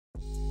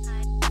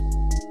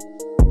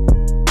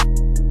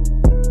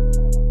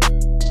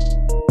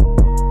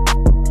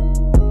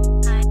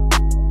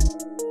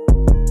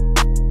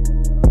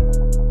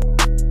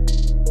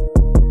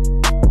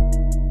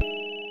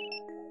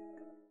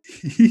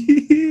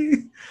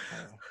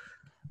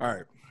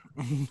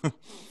All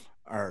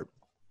right.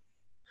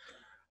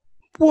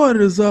 What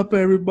is up,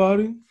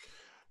 everybody?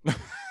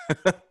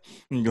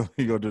 You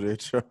go do the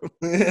intro.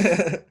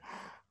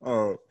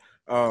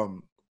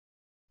 Um,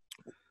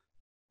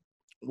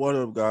 what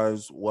up,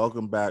 guys?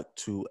 Welcome back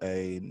to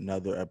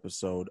another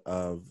episode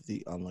of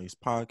the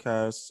Unlaced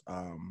podcast.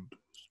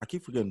 I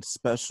keep forgetting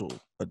special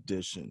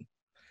edition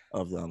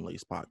of the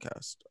Unlaced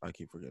podcast. I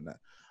keep forgetting that.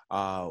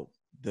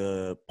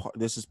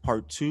 This is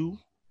part 2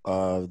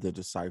 of the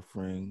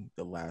Deciphering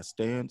the Last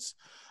Dance.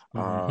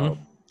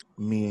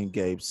 Me and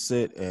Gabe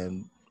sit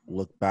and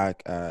look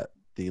back at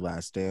the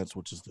Last Dance,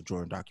 which is the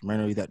Jordan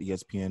documentary that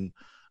ESPN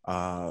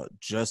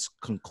just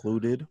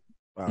concluded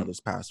this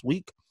past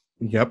week.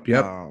 Yep.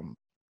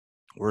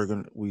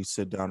 We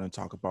sit down and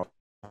talk about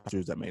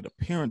actors that made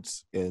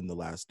appearance in the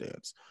Last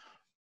Dance.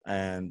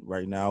 And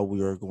right now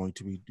we are going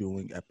to be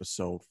doing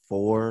episode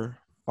 4,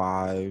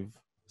 5,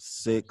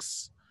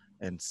 6,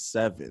 and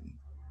 7.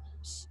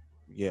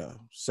 Yeah,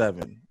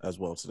 7 as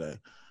well today.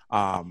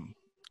 And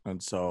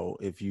so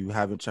if you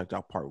haven't checked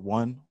out part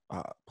 1,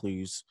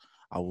 please,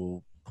 I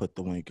will put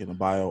the link in the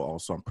bio.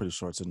 Also, I'm pretty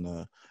sure it's in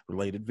the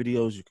related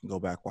videos. You can go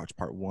back, watch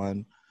part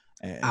 1.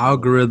 And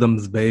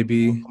Algorithms,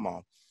 baby. Come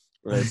on.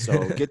 Right,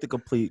 so get the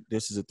complete.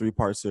 This is a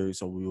 3-part series,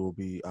 so we will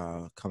be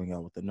coming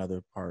out with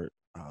another part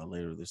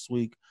later this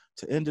week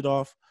to end it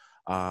off.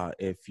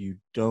 If you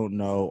don't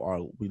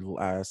know,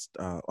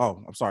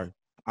 I'm sorry.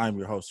 I'm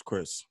your host,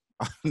 Chris.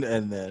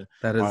 And then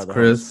that is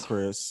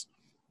Chris.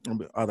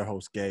 Other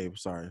host, Gabe.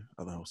 Sorry,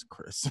 other host,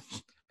 Chris.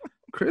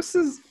 Chris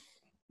is,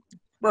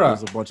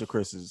 There's a bunch of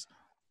Chris's.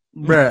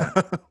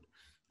 Bruh.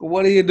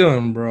 What are you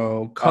doing,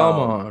 bro?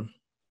 Come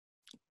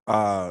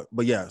on.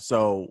 But yeah,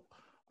 so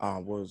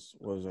what was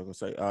I gonna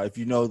say? If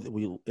you know that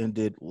we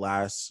ended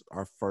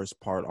our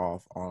first part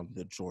off on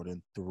the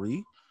Jordan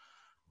 3.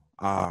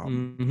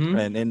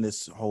 And in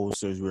this whole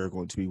series, we're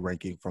going to be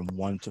ranking from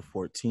 1 to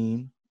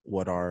 14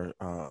 what are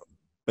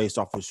based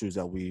off of shoes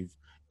that we've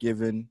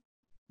given,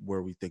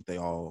 where we think they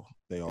all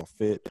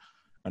fit,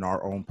 and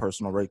our own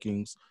personal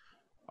rankings.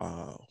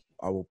 I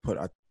will put.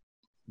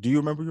 Do you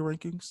remember your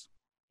rankings?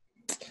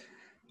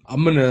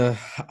 I'm gonna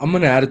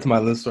add it to my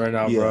list right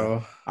now,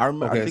 bro. I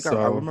remember. Okay,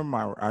 I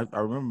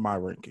remember my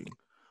ranking.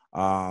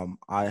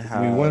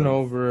 We went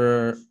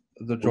over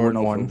the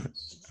Jordan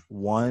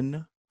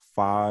 1,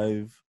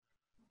 5.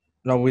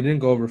 No, we didn't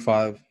go over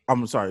 5.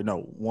 I'm sorry.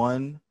 No,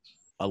 1,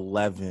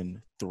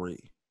 11, 3.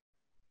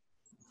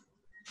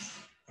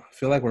 I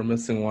feel like we're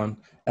missing one,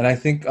 and I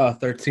think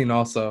 13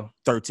 also.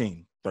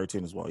 13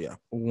 as well. Yeah.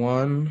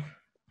 1,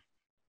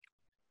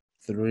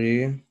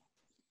 3.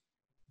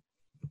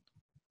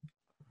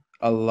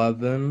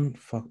 11.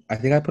 Fuck, I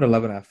think I put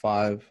 11 at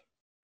 5,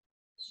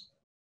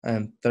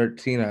 and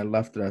 13 I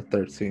left it at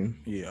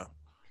 13. Yeah,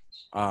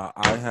 I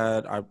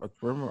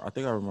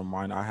remember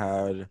mine. I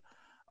had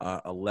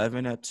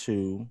 11 at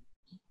 2,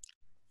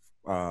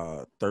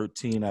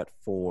 13 at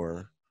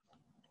 4,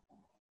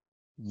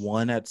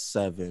 1 at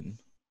 7,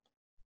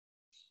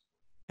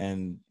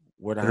 and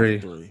where did I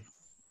have 3?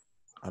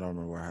 I don't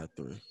remember where I had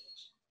 3.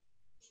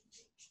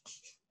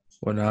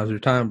 Well, now's your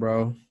time,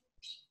 bro.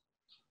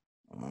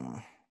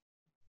 I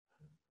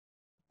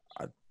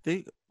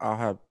think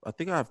I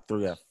have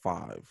 3 at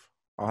 5.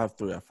 I'll have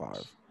 3 at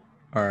 5.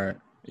 All right.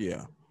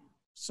 Yeah.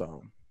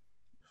 So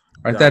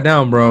write that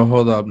down, bro.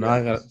 Hold up.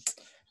 Now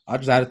I'll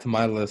just add it to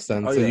my list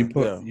then. You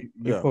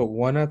put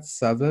 1 at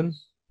 7.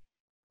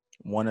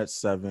 1 at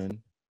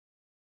 7.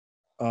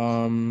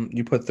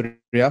 You put 3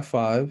 at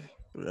 5.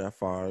 3 at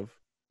 5.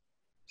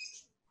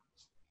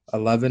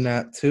 11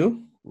 at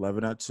 2.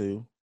 11 at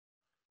 2.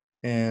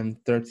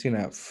 And 13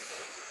 at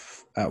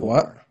 4.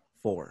 What?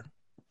 4.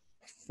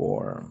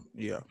 4.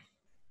 Yeah.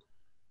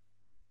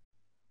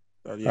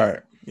 All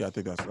right. Yeah, I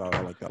think I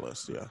like that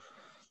list. Yeah.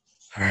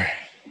 All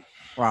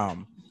right.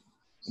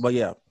 But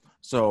yeah.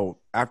 So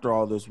after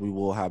all this, we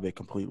will have a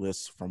complete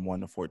list from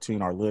 1 to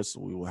 14. Our list,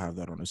 we will have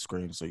that on the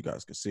screen so you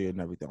guys can see it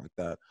and everything like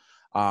that.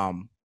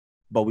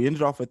 But we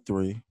ended off at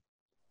 3,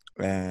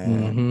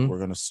 and we're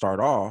gonna start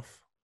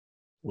off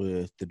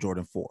with the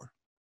Jordan 4.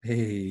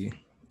 Hey.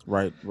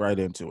 Right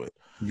into it.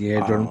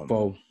 Yeah, Jordan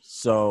 4.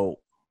 So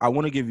I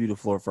want to give you the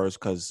floor first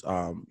because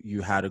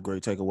you had a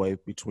great takeaway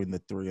between the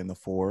 3 and the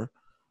 4,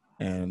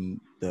 and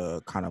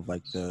the kind of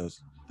like the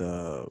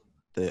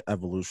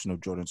evolution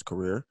of Jordan's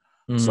career.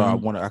 So I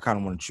kind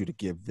of wanted you to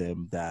give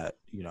them that,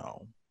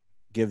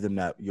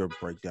 your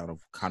breakdown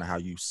of kind of how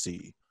you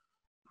see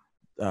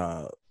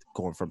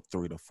going from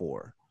 3 to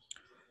 4,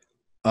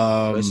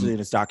 especially in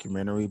this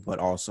documentary, but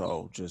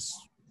also just.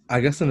 I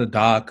guess in the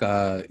doc,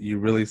 you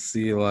really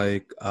see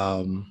like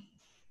the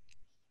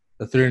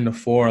 3 and the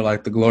 4,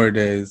 like the glory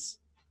days,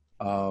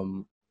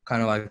 kind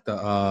of like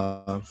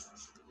the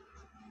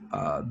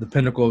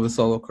pinnacle of his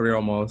solo career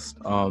almost.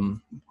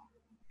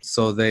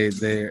 So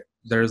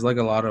there's like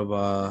a lot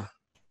of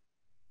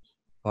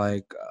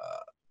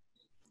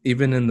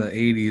even in the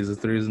 80s, the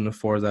 3s and the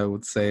 4s, I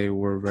would say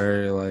were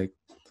very like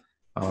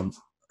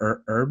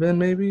urban,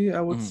 maybe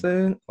I would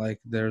say. Like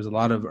there's a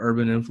lot of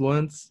urban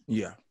influence.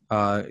 Yeah.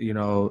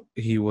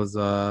 He was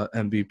a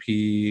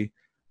MVP,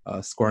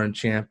 scoring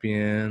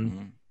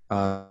champion,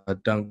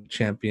 dunk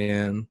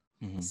champion.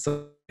 Mm-hmm.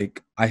 So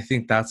like, I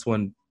think that's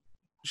when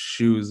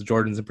shoes,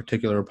 Jordans in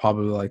particular, are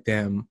probably like,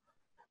 damn,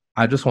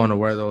 I just want to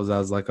wear those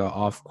as like a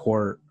off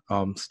court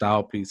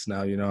style piece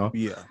now.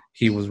 Yeah.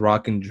 He was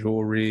rocking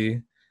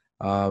jewelry,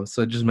 so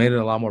it just made it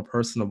a lot more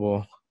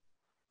personable.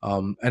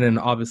 And then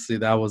obviously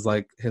that was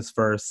like his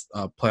first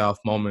playoff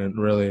moment,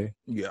 really.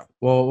 Yeah.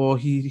 Well,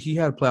 he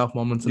had playoff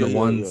moments in Yeah. the Yeah.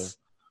 Yeah. ones,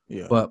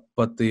 Yeah.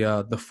 but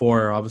the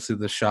four, obviously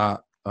the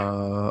shot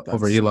over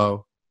That's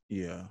Elo,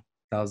 yeah.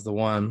 that was the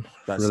one,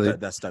 That's really.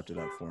 that stepped it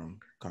up for him.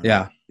 Kind of.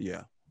 Yeah.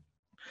 Yeah.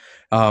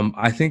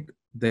 I think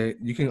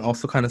you can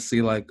also kind of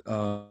see like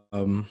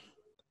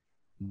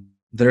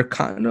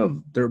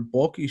they're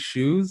bulky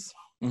shoes,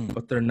 Mm-hmm.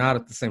 but they're not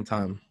at the same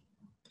time.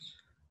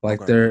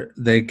 Like Okay.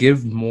 they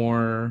give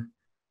more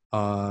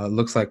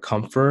looks like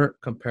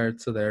comfort compared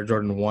to their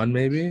Jordan 1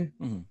 maybe.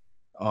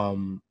 Mm-hmm.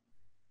 Um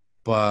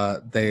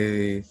but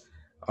they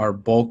are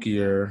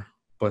bulkier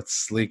but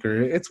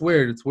sleeker. It's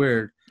weird. It's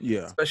weird.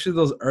 Yeah. Especially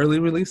those early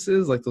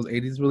releases, like those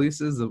 80s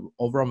releases, the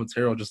overall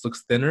material just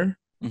looks thinner,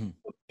 Mm-hmm.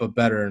 but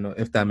better,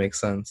 if that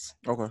makes sense.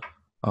 Okay.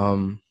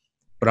 Um,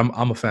 but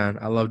I'm a fan.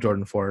 I love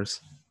Jordan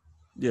 4s.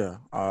 Yeah,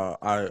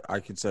 I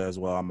can say as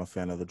well. I'm a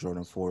fan of the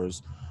Jordan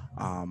 4s.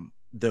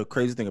 The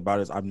crazy thing about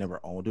it is I've never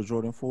owned a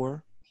Jordan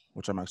 4,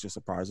 which I'm actually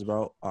surprised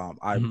about.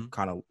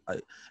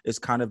 It's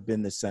kind of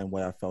been the same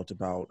way I felt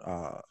about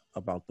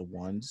the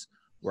ones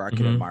where I can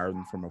Mm-hmm. admire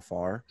them from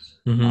afar.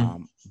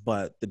 Mm-hmm.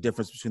 But the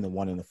difference between the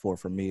 1 and the 4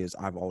 for me is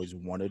I've always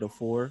wanted a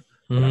 4,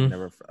 but Mm-hmm.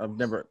 I've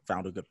never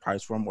found a good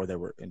price for them, or they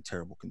were in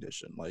terrible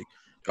condition. Like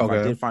if I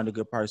Okay. did find a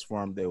good price for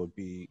them,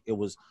 it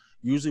was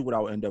usually what I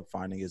would end up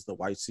finding is the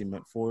white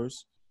cement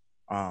 4s.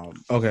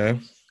 Okay.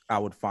 I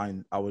would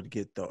find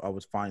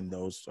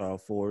those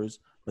 4s,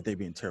 but they'd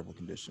be in terrible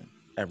condition.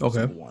 Every Okay.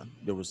 single one.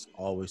 There was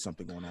always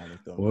something going on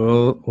with them.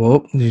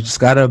 Well, you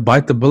just gotta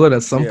bite the bullet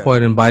at some Yeah.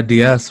 point and buy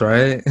DS,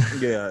 right?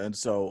 Yeah, and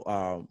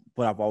so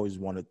but I've always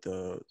wanted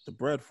the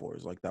bread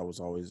 4s. Like that was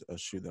always a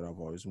shoe that I've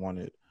always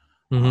wanted.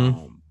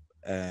 Mm-hmm.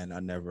 And I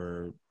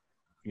never,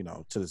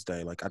 to this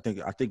day, like I think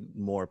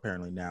more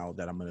apparently now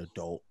that I'm an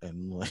adult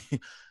and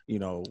like,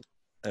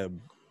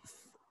 am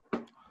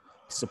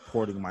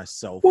supporting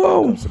myself when it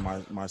Whoa. comes to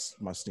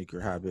my sneaker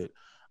habit.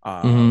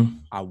 Mm-hmm.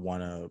 I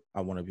wanna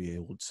be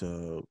able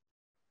to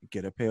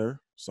get a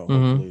pair. So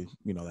Mm-hmm. hopefully,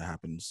 that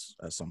happens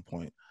at some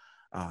point.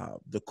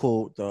 The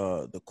cool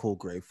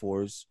gray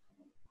 4s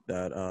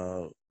that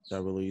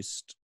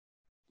released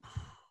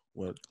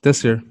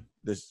This year.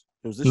 This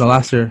it was this No, year.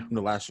 last year.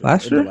 No, last year.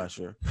 Last End of year? last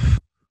year.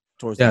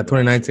 Towards the Yeah, end of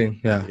last year.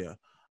 2019. Yeah.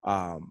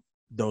 Yeah.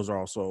 Those are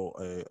also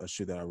a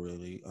shoe that I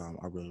really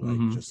like,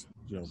 Mm-hmm.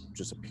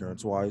 just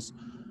appearance wise.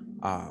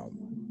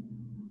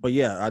 But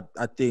yeah,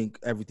 I think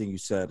everything you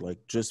said, like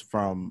just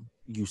from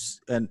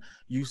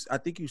I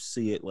think you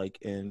see it like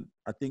I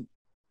think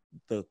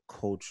the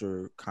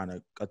culture I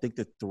think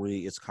the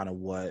 3 is kind of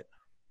what,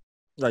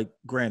 like,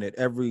 granted,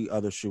 every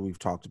other shoe we've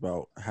talked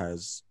about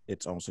has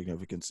its own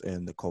significance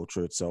in the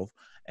culture itself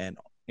and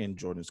in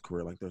Jordan's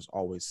career. Like there's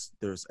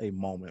a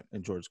moment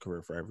in Jordan's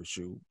career for every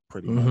shoe,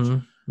 pretty much.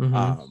 Mm-hmm.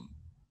 Mm-hmm.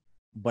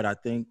 But I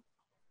think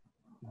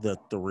the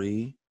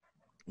 3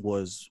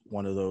 was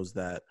one of those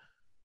that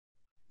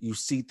you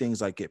see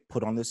things like get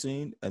put on the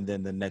scene, and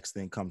then the next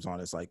thing comes on.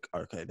 It's like,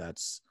 okay,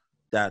 that's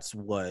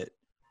what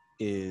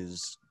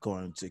is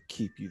going to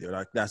keep you there.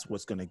 Like that's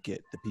what's going to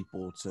get the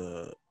people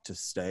to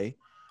stay.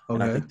 Okay.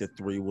 And I think the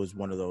 3 was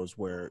one of those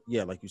where,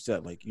 yeah, like you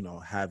said, like,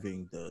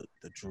 having the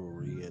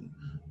jewelry and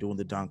doing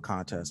the dunk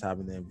contest,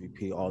 having the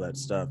MVP, all that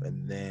stuff.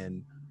 And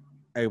then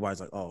everybody's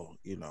like, oh,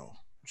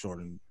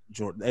 Jordan,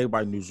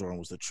 everybody knew Jordan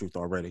was the truth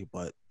already,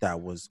 but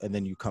and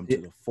then you come to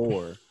the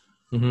 4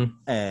 Mm-hmm.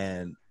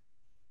 and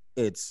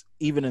it's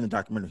even in the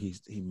documentary,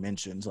 he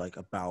mentions like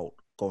about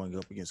going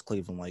up against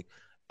Cleveland, like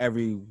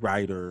every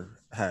writer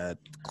had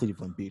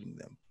Cleveland beating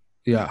them.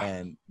 Yeah.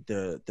 And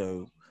the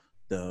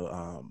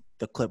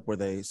clip where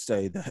they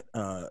say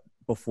that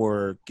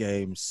before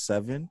game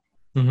 7,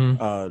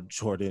 Mm-hmm.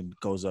 Jordan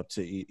goes up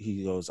to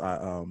he goes,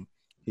 I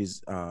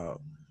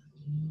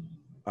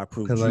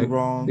proved you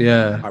wrong.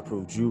 Yeah. I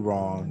proved you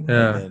wrong.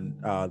 Yeah.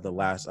 And then the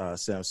last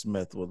Sam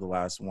Smith was the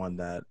last one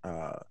that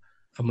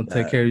I'm gonna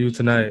take care of you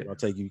tonight. I'll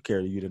take care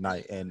of you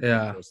tonight. And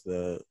of course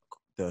the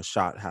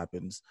shot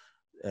happens,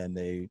 and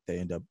they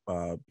end up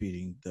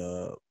beating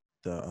the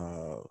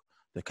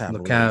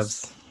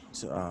Cavaliers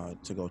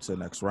to go to the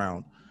next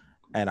round.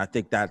 And I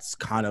think that's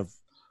kind of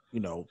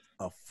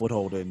a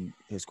foothold in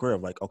his career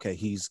of like, okay,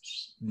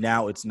 it's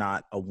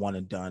not a one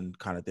and done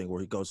kind of thing where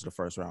he goes to the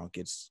first round,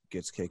 gets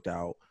kicked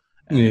out.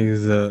 And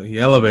he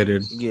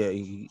elevated. Yeah,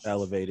 he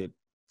elevated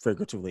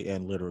figuratively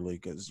and literally,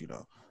 because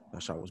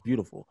that shot was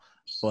beautiful.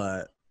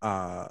 But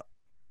I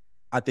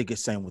think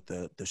it's same with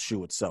the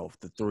shoe itself.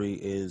 The 3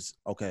 is,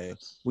 okay,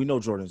 we know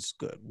Jordan's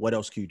good. What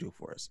else can you do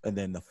for us? And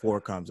then the 4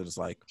 comes and it's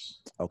like,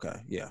 okay,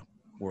 yeah,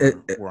 we're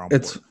on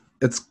board.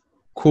 It's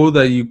cool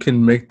that you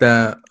can make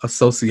that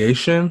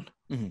association.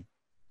 Mm-hmm.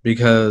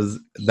 because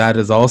that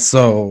is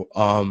also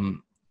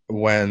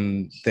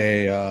when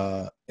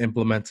they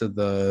implemented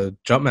the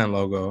Jumpman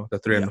logo, the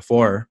 3 and Yeah. the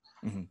 4,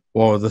 Hmm.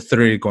 well, the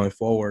 3 going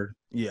forward.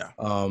 Yeah.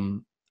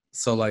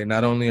 So like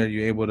not only are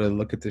you able to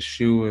look at the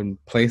shoe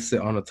and place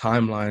it on a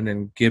timeline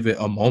and give it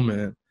a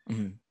moment,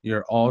 Hmm.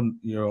 you're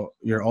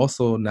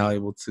also now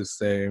able to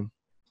say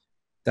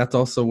that's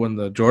also when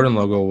the Jordan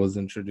logo was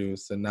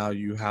introduced, and now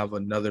you have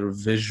another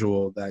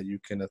visual that you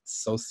can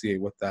associate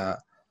with that,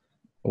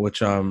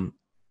 which I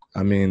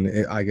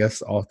mean, I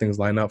guess all things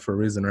line up for a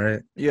reason,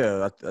 right?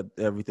 Yeah,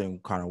 everything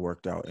kind of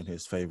worked out in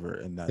his favor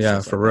in that Yeah,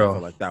 sense. for Like I feel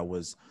real. like that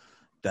was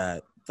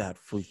that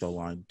free throw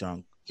line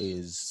dunk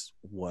is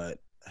what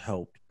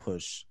helped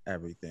push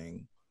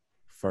everything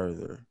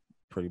further,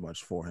 pretty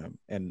much for him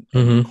and the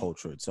Mm-hmm.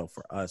 culture itself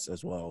for us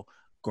as well.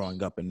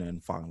 Growing up and then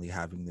finally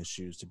having the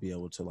shoes to be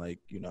able to like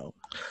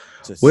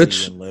to see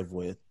Which and live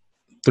with.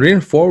 3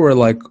 and 4 were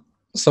like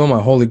some of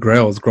my holy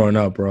grails growing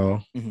up, bro.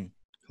 Hmm.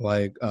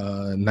 Like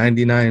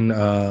 99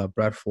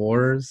 Brad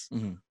 4s,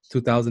 Hmm.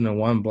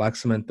 2001 Black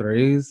Cement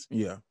 3s.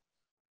 Yeah,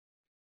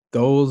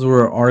 Those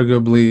were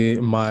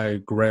arguably my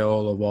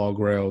grail of all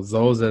grails.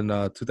 Those and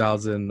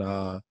 2000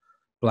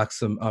 Black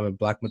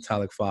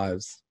Metallic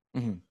 5s,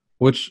 hmm,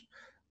 which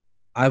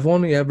I've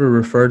only ever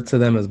referred to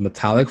them as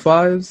Metallic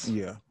 5s,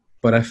 yeah,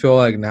 but I feel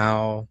like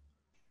now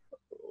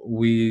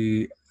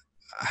we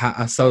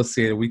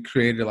associated, we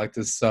created like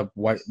this sub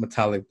white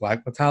metallic,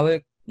 black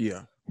metallic.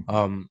 yeah,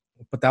 Um,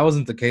 but that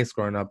wasn't the case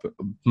growing up.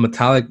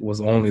 Metallic was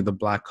only the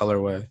black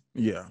colorway.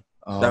 yeah.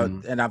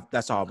 Um,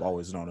 That's how I've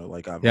always known it.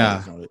 Like I've yeah,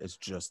 always known it. It's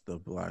just the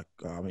black.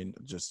 I mean,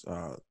 just the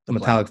black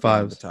Metallic and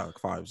fives. metallic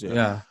fives. Yeah.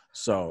 Yeah.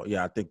 So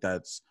yeah, I think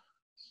that's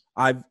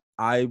I've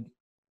I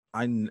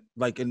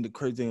like, and the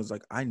crazy thing is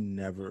like I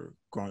never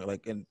growing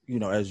like, and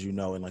as you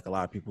know, and like a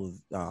lot of people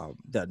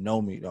that know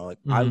me, like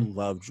I Mm-hmm.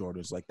 love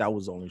Jordans. Like that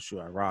was the only shoe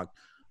I rocked,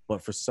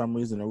 but for some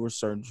reason there were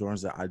certain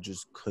Jordans that I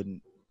just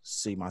couldn't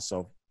see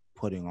myself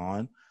putting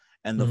on,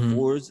 and the Mm-hmm.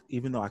 fours,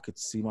 even though I could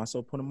see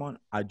myself putting them on,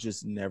 I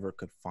never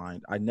could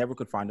find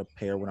a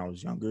pair when I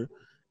was younger.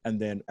 And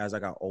then as I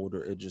got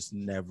older, it just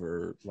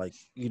never, like,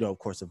 of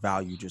course the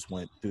value just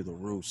went through the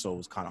roof, so it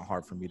was kind of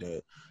hard for me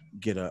to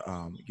get a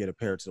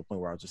pair, to the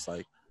point where I was just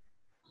like,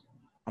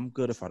 I'm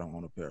good if I don't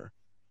own a pair.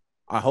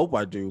 I hope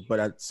I do, but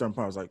at some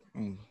point I was like,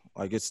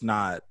 like it's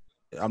not.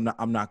 I'm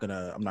not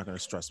gonna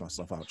stress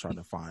myself out trying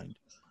to find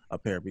a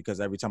pair, because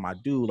every time I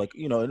do, like,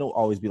 it'll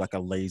always be like a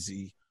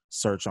lazy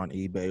search on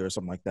eBay or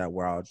something like that,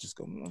 where I'll just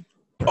go,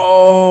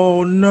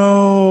 Oh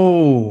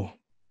no.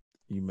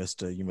 you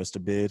missed a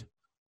bid.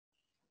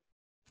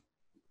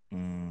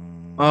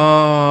 Mm.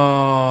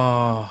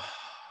 Oh.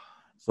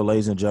 So,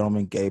 ladies and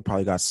gentlemen, Gabe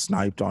probably got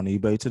sniped on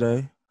eBay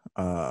today.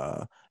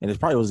 And it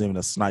probably wasn't even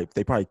a snipe.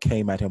 They probably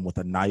came at him with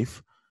a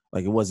knife.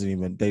 Like, it wasn't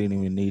even, they didn't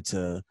even need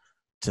to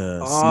sneak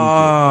it.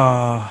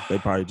 Ah. They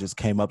probably just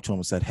came up to him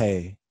and said,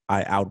 "Hey,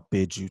 I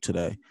outbid you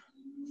today."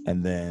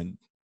 And then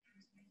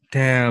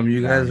Damn,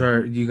 got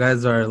him. you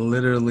guys are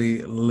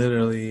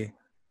literally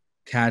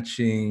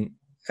catching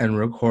and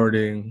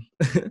recording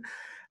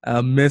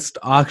a missed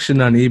auction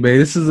on eBay.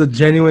 This is a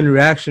genuine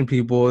reaction,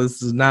 people.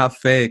 This is not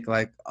fake.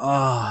 Like,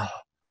 I'm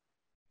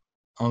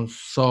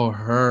so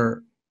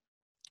hurt.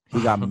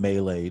 He got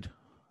meleeed.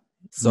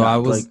 So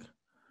Not like,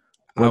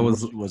 I what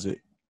was was it?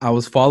 I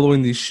was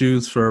following these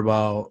shoes for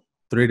about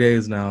 3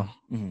 days now.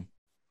 Mm-hmm.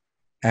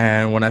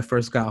 And when I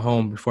first got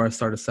home, before I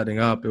started setting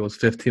up, it was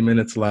 15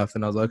 minutes left,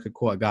 and I was like, okay,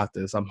 cool, I got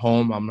this. I'm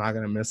home. I'm not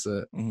gonna miss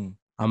it. Mm-hmm.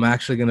 I'm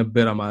actually gonna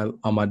bid on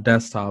my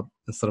desktop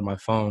instead of my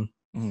phone.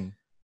 Mm-hmm.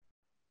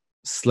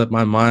 Slipped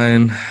my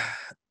mind,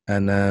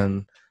 and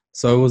then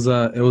so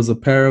it was a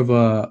pair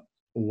of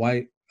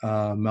white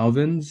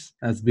Melvins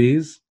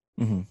SBs.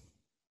 Mm-hmm.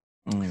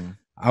 Mm-hmm.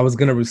 I was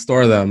gonna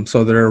restore them,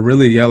 so they're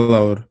really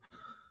yellowed,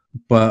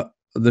 but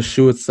the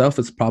shoe itself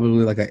is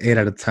probably like an 8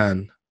 out of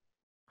 10.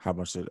 How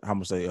much they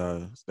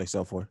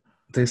sell for?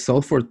 They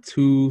sold for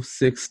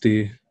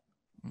 260,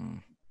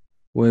 Mm.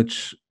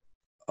 which,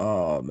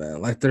 oh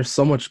man, like there's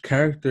so much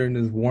character in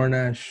this worn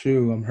ass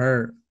shoe. I'm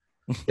hurt.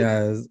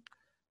 Yeah,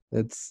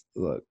 it's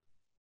look,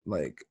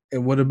 like it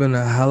would have been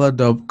a hella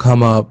dope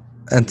come up,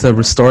 and to Yeah.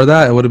 restore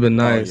that, it would have been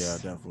Oh yeah,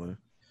 nice. definitely.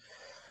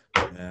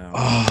 Yeah.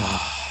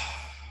 Oh,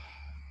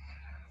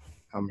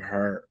 I'm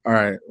hurt. All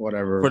right, For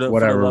whatever, the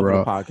whatever, love of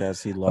the bro.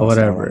 podcast, he lost out on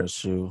Whatever. his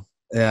shoe.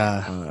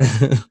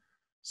 Yeah.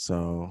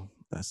 So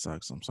that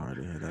sucks. I'm sorry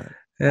to hear that.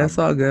 Yeah, it's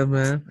all good,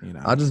 man. You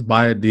know, I'll just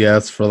buy a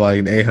DS for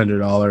like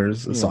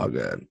 $800. It's all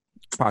good.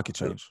 pocket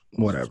change.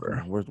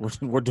 Whatever. We're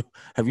doing.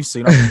 Have you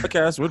seen our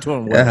podcast? We're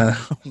doing well. Yeah.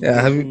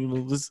 Yeah. Have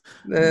you,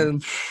 man,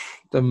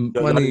 the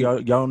money, y'all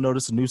don't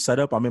notice a new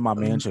setup? I'm in my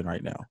mansion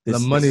right now. the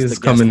This money is is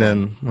the guest coming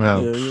room. in.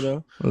 Wow. Yeah,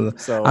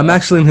 So I'm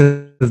actually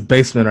in his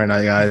basement right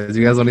now, guys.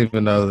 You guys don't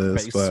even know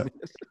this, basement.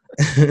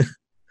 but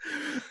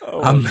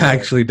Oh I'm my God.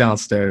 actually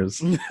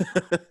downstairs.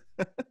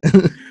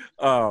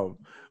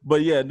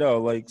 But yeah,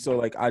 no, like, so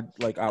like I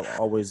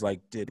always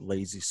like did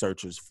lazy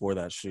searches for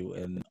that shoe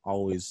and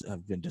always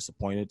have been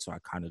disappointed. So I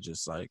kind of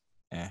just like,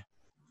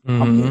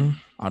 I'm good.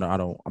 Mm-hmm.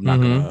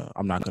 Mm-hmm.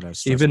 I'm not gonna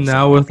stress Even myself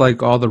now out. with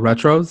like all the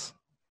retros,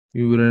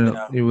 you wouldn't.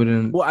 Yeah. You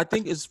wouldn't. Well, I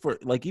think it's for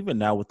like even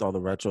now with all the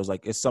retros,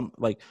 like it's some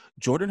like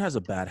Jordan has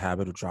a bad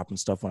habit of dropping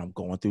stuff when I'm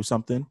going through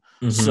something.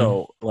 Mm-hmm.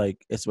 So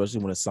like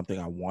especially when it's something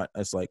I want,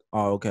 it's like,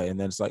 oh okay, and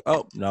then it's like,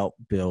 oh no,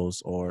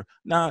 bills or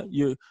nah,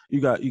 you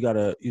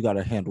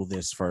gotta handle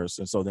this first.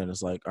 And so then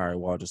it's like, all right,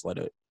 well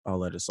I'll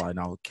let it slide and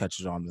I'll catch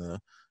you on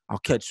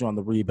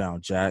the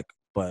rebound, Jack.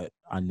 But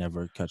I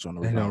never catch on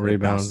the Ain't no rebound. It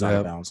rebounds. bounces out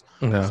of Yeah. bounds.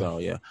 Yeah. So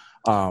yeah.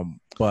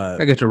 But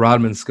Gotta get your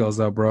Rodman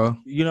skills up, bro.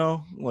 you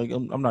know, like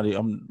I'm not,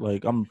 I'm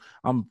like,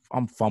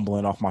 I'm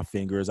fumbling off my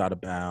fingers out of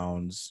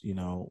bounds, you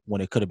know,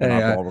 when it could have been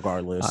our Hey, ball I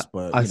regardless,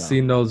 but I you know,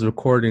 seen those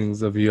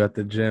recordings of you at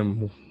the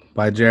gym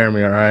by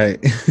Jeremy. All right.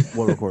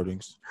 what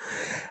recordings?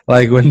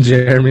 Like when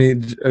Jeremy,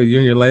 you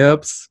and your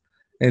layups,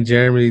 and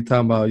Jeremy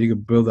talking about you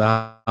could build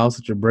a house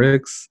with your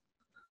bricks.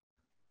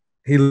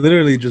 He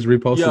literally just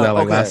reposted Yeah, that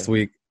like last okay.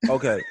 week.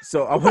 Okay.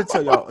 So I want to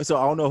tell y'all, so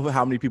I don't know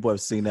how many people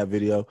have seen that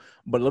video,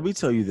 but let me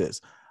tell you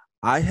this.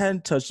 I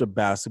hadn't touched a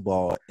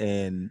basketball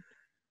in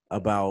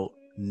about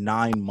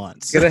 9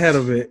 months. Get ahead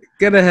of it.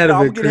 Get ahead No,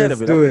 of I'm gonna it, get ahead of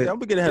Chris. it. Do it. I'm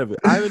gonna get ahead of it.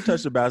 I haven't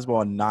touched a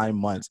basketball in 9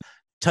 months.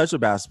 Touch a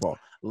basketball.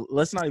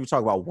 Let's not even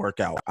talk about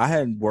workout. I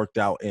hadn't worked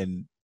out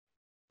in,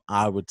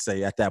 I would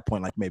say at that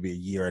point, like maybe a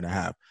year and a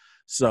half.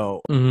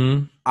 So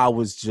Mm-hmm. I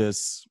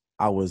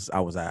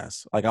was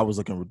ass. Like I was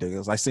looking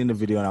ridiculous. I seen the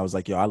video and I was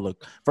like, yo,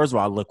 first of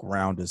all, I look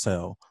round as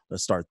hell.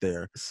 Let's start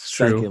there. It's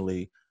true.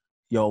 Secondly,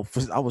 yo,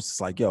 I was just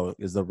like, yo,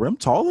 is the rim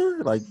taller?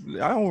 Like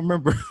I don't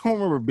remember, I don't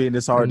remember being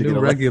this The hard to new get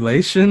a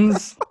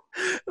regulations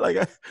like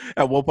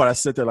at one point I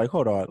sit there like,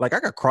 hold on. Like I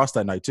got crossed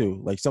that night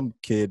too. Like some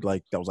kid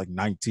like that was like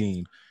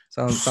 19.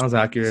 sounds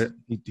accurate.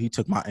 He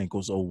took my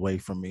ankles away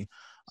from me.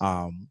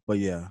 But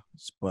yeah,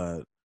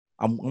 but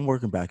I'm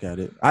working back at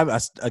it.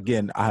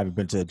 Again, I haven't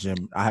been to a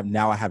gym. I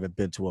haven't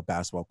been to a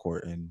basketball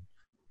court in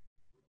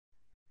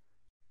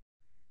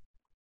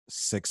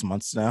 6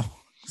 months now.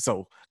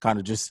 So kind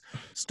of just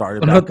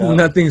started back up.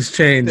 Nothing's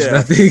changed. Yeah.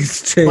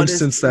 Nothing's But changed it's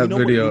since that you know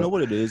video.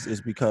 what it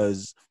is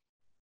because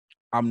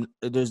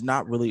there's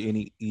not really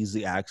any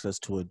easy access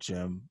to a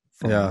gym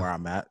from Yeah. where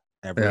I'm at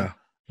ever. Yeah.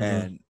 Mm-hmm.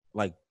 And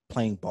like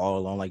playing ball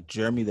alone, like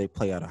Jeremy, they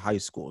play out of high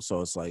school.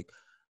 So it's like,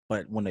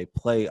 but when they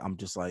play, I'm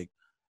just like,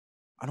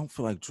 I don't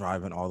feel like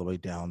driving all the way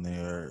down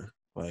there.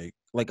 Like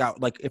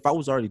if I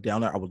was already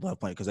down there, I would love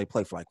playing because they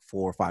play for like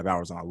 4 or 5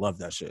 hours and I love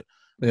that shit.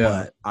 Yeah.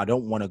 But I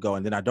don't want to go,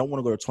 and then I don't want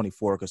to go to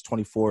 24 because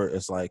 24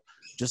 is like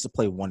just to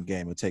play one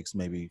game. It takes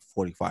maybe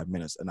 45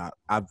 minutes, and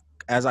I've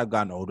as I've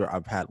gotten older,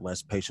 I've had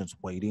less patience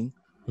waiting,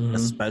 Mm-hmm.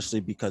 especially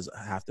because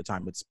half the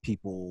time it's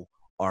people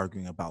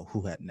arguing about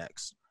who had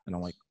next, and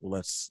I'm like, well,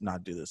 let's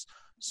not do this.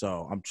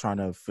 So I'm trying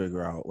to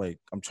figure out, like,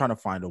 I'm trying to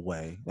find a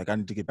way. Like, I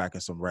need to get back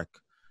in some rec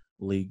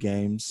league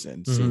games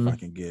and see if I Mm-hmm.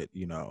 can get,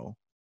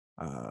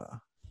 uh,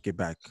 get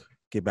back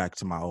get back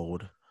to my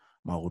old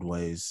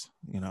ways,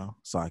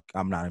 so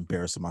I'm not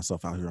embarrassing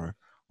myself out here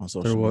on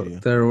social media.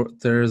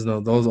 There is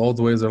no, those old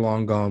ways are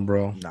long gone,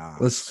 bro. Nah,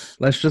 Let's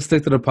just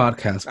stick to the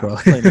podcast, got bro.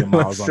 plenty of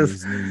miles let's on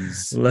just these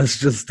knees. let's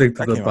just stick to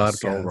That the came out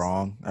so podcast.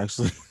 wrong,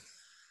 actually.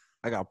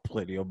 I got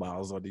plenty of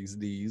miles on these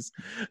knees.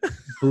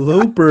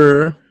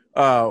 Blooper.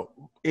 uh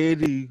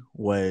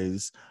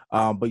Anyways,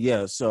 but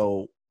yeah,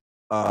 so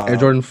Air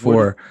Jordan where do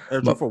 4.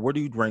 Air Jordan But 4, where do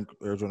you rank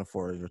Air Jordan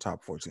 4 in your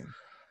top 14?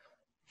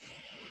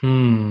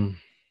 hmm.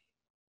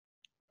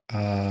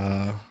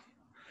 Uh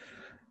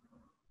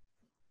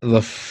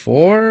the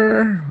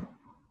 4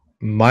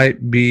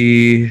 might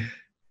be,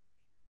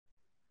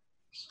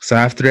 so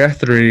after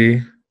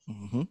F3.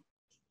 Mm-hmm.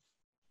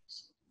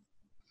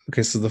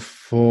 Okay, so the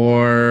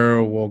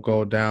 4 will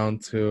go down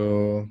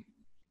to,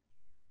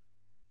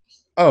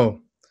 oh,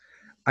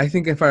 I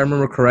think if I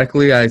remember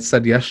correctly, I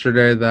said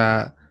yesterday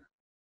that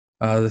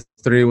the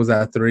 3 was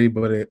at 3,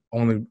 but it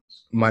only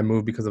might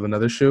move because of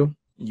another shoe.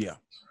 Yeah.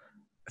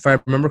 If I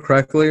remember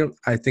correctly,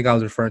 I think I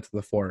was referring to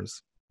the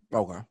 4s.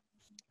 Okay.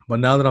 But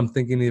now that I'm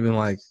thinking even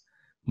like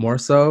more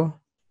so,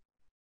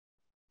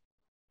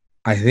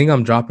 I think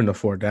I'm dropping the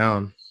 4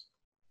 down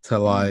to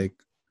like,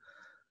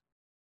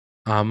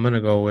 I'm going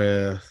to go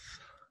with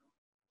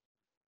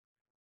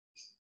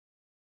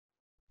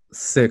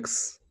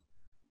 6.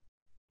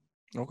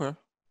 Okay.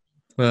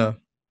 Yeah.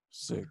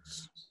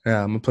 6.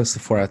 Yeah, I'm going to place the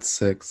 4 at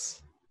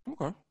 6.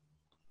 Okay.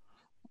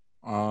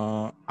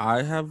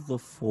 I have the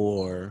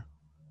 4,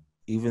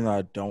 even though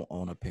I don't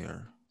own a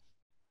pair.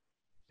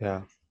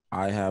 Yeah.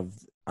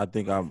 I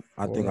think I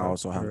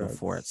also have the 4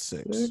 4 at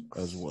 6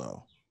 as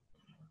well.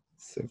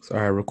 6. All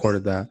right,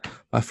 recorded that.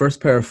 My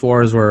first pair of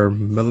 4s were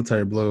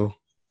military blue.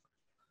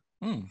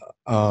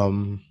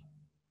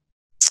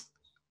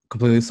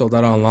 Completely sold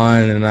out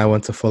online, and I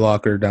went to Foot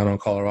Locker down in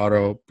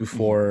Colorado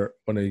before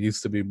when it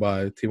used to be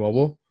by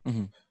T-Mobile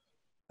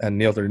and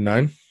Neil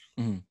 39.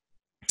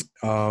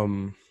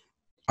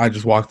 I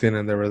just walked in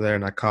and they were there,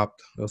 and I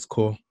copped. It was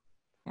cool.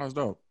 That's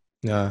dope.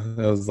 Yeah, it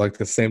was like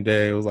the same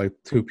day. It was like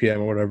 2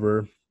 p.m. or whatever.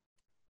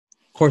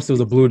 Of course, it was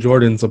a blue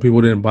Jordan, so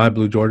people didn't buy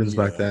blue Jordans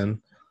back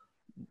then.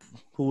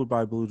 Who would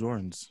buy blue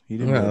Jordans? He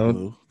didn't wear Yeah,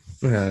 blue.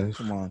 Yeah.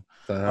 Come on.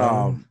 The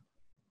hell?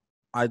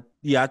 I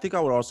think I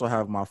would also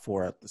have my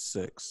 4 at the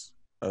 6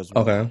 as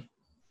well. Okay.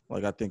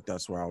 Like I think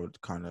that's where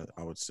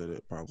I would sit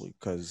it probably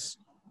because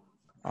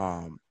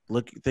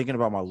look thinking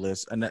about my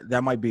list and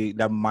that might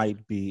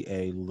be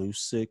a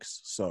loose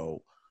 6,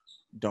 so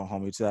don't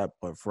hold me to that.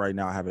 But for right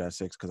now, I have it at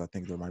 6 because I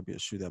think there might be a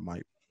shoe that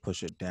might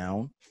push it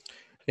down.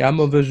 Yeah, I'm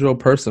a visual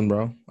person,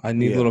 bro. I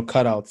need Yeah, little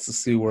cutouts to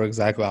see where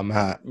exactly I'm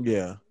at.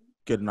 yeah.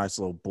 Get a nice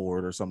little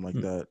board or something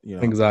like that,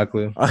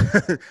 Exactly.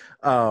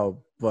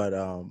 but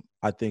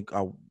I think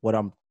what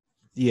I'm,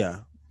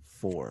 yeah,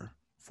 4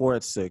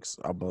 at 6.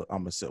 I'm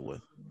gonna sit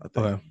with. I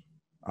think. Okay.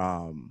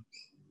 Um,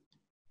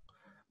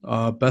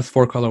 Best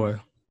 4 colorway.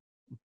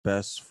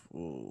 best.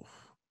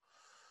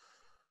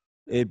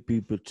 It'd be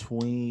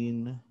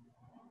between.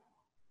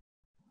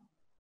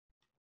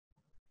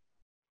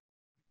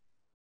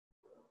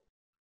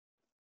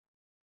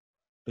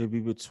 It'd be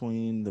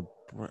between the.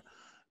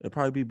 It'd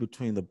probably be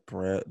between the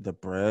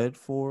bread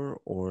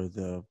 4 or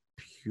the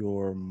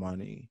pure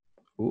money.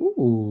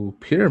 Ooh,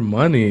 pure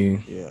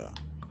money. Yeah,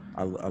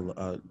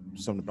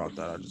 something about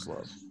that I just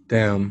love.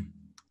 Damn.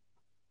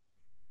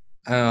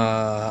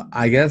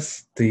 I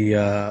guess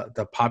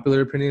the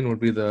popular opinion would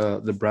be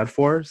the bread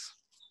fours,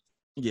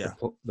 Yeah,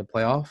 the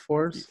playoff yeah,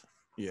 fours.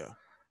 yeah.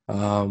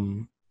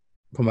 Um,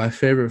 but my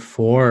favorite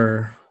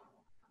 4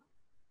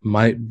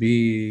 might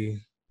be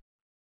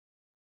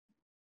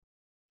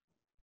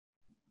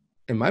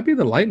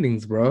the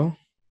Lightnings, bro.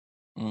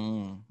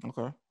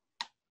 Okay.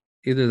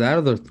 Either that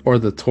or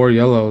the Tor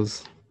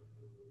Yellows.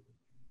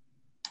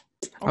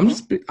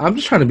 Okay. I'm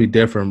just trying to be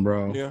different,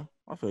 bro. Yeah,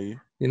 I feel you.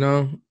 You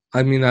know,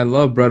 I mean, I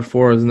love bread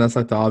fours, and that's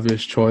like the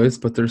obvious choice.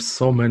 But there's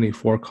so many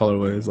 4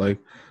 colorways. Yeah. Like,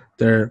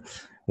 there,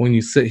 when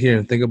you sit here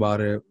and think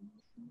about it,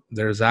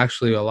 there's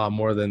actually a lot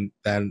more than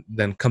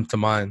come to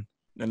mind.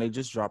 And they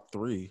just dropped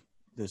 3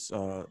 this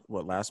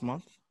last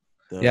month?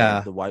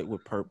 Yeah, The white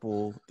with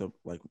purple, the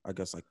like I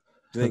guess like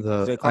do they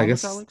I call them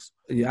guess metallics?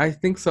 yeah, I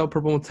think so.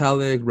 Purple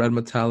metallic, red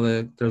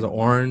metallic. There's an Mm-hmm.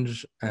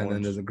 orange, and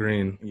then there's Orange. a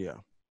green. Yeah.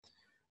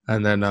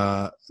 And then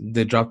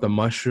they dropped the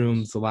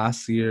mushrooms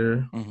last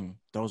year, Mm-hmm.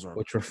 Those are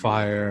which were beautiful.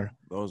 fire.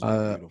 Those are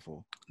Uh,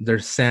 beautiful.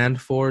 there's sand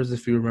fours,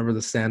 if you remember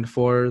the sand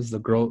fours, the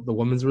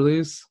women's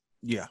release.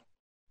 Yeah.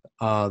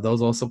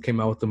 Those also came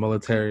out with the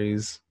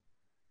militaries.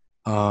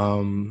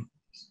 Um,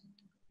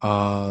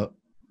 uh,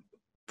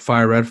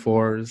 Fire Red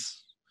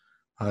fours,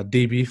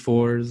 DB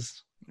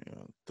fours, Yeah.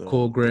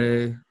 Cool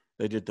Gray,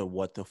 They did the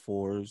what the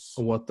fours.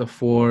 What the What the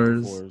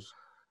fours. fours.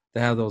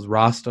 They have those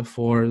Rasta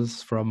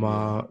fours from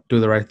Yeah. Do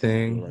the Right Do the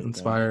Thing, right thing.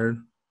 inspired.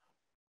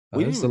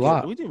 It's a We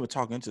lot. didn't even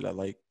talk into that.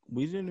 Like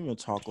we didn't even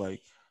talk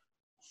like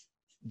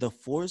the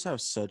fours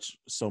have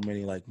so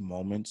many like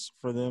moments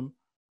for them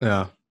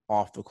Yeah,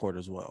 off the court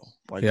as well.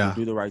 Like the yeah,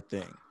 do the right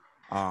thing.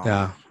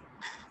 yeah.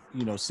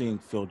 Seeing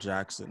Phil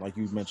Jackson, like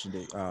you mentioned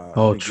it, I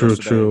Oh, think true,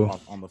 yesterday true.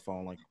 on the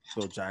phone, like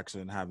Phil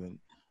Jackson having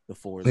the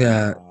fours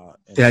Yeah,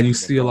 in yeah. You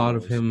some of the see a lot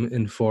of photos. him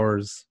in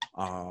fours.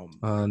 Um,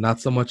 Not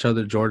so much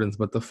other Jordans,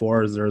 but the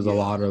fours. There's a yeah,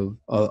 lot of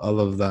all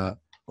of that.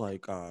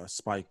 like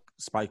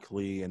Spike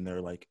Lee and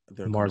their Mars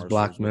commercials with the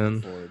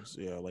Blackman. fours.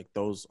 Yeah, like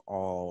those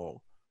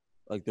all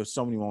like there's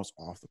so many moments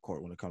off the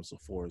court when it comes to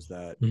fours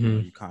that Mm-hmm.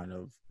 you kind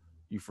of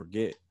you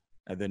forget.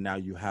 And then now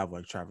you have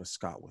like Travis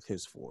Scott with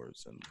his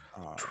fours,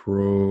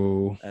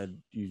 True. and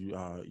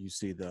you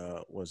see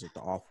the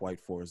off-white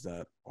fours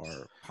that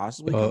are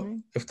possibly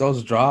coming. If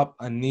those drop,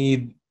 I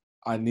need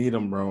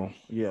them, bro.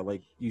 Yeah,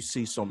 like you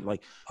see some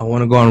like I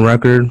want to go on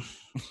record.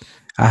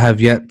 I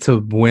have yet to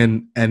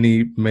win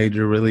any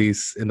major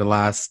release in the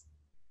last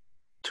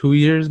 2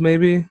 years,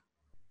 maybe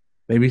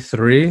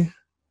 3.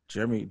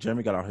 Jeremy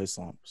got out his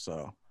slump,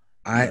 so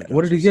What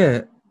got did you he some.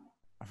 get?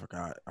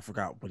 I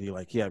forgot, but he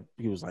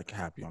was like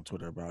happy on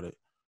Twitter about it.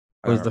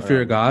 Was the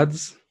Fear of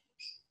Gods?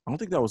 I don't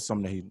think that was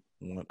something that he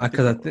won.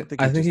 Because I I think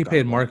just he got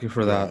paid like market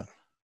for that,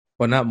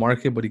 but not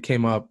market, but he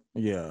came up.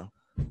 yeah.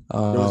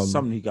 There was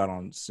something he got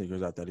on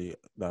sneakers that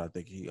I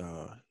think he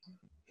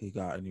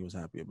got and he was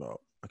happy about.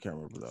 I can't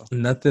remember though.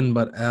 Nothing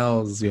but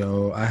L's,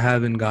 yo. I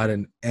haven't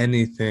gotten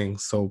anything,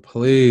 so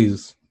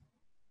please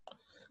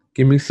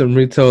give me some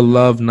retail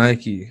love,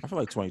 Nike. I feel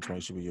like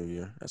 2020 should be your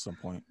year at some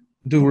point.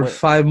 Dude, we're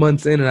 5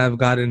 months in and I've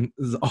gotten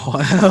all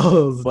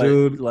L's, but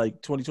dude.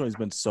 like 2020 has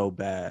been so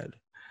bad.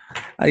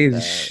 I get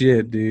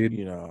shit, dude.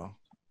 You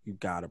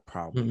gotta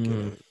probably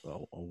get a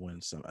win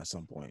at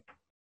some point.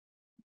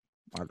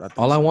 I think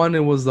all I wanted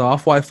was the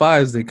Off-White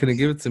 5s. They couldn't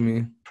give it to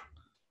me.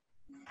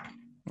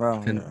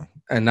 Well,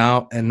 and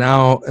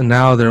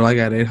now they're like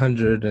at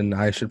 800, and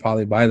I should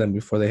probably buy them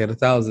before they hit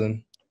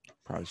 1,000.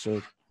 Probably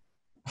should.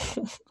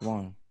 Come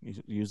on,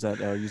 use that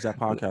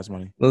podcast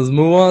money. Let's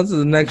move on to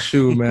the next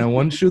shoe, man.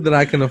 One shoe that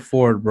I can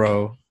afford,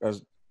 bro.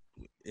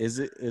 Is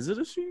it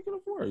a shoe you can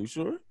afford? Are you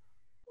sure?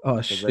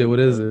 Oh shit! What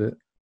is it?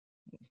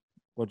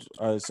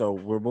 So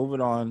we're moving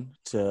on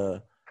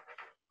to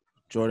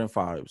Jordan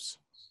 5s.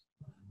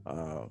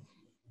 I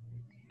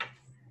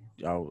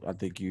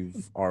think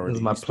you've already. This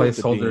is my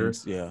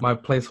placeholder. Yeah, my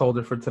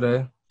placeholder for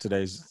today.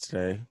 Today.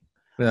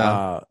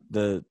 Yeah.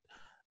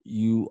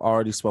 you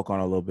already spoke on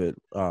a little bit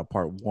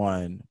part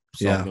one,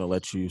 so I'm Yeah. gonna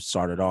let you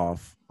start it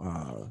off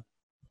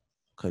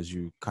because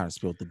you kind of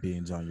spilled the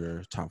beans on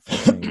your top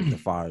 14 with the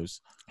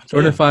fives. So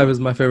Jordan yeah, 5 is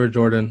my favorite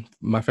Jordan,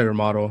 my favorite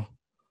model.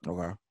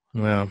 okay.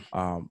 Yeah.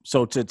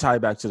 So to tie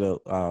back to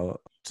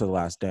the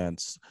Last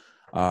Dance,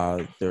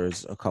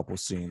 there's a couple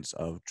scenes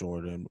of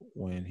Jordan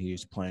when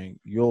he's playing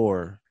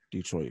your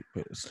Detroit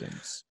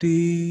Pistons.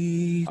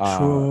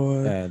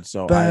 Detroit And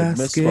so I had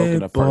misspoken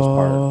the first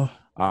part.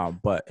 basketball.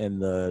 But in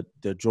the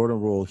Jordan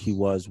rule, he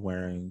was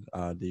wearing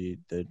the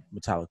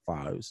metallic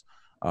fives.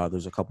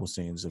 There's a couple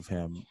scenes of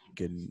him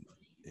getting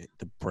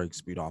the break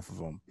speed off of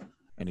him,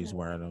 and he's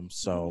wearing them.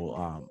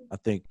 So I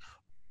think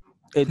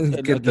it. And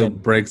Get the again,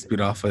 break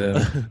speed off of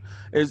him.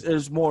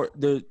 there's more.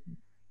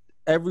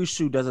 Every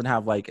shoe doesn't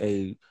have like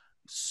a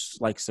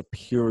like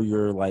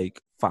superior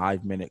like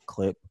 5-minute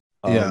clip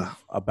Yeah.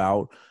 of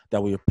about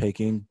that we are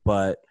picking,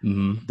 but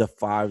hmm the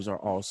fives are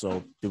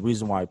also the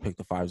reason why I picked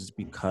the fives is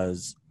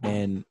because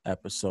in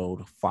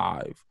episode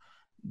 5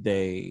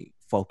 they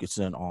focus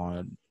in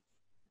on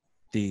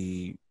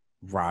the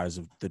rise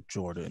of the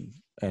Jordan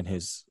and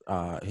his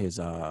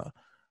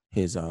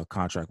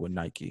contract with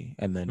Nike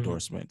and the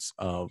endorsements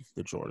of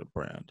the Jordan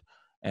brand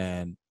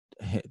and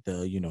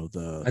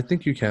the I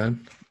think you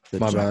can.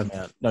 My bad.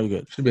 Jumpman. No, you're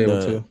good. Should be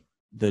able to.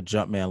 The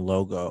Jumpman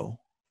logo,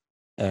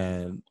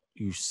 and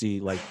you see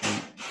like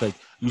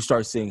you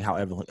start seeing how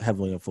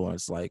heavily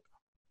influenced like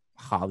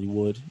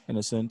Hollywood in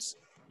a sense.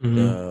 hmm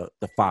The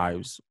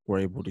fives were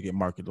able to get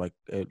marketed like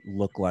it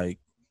looked like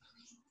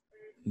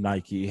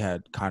Nike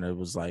had kind of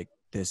was like,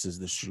 this is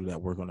the shoe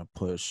that we're gonna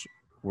push.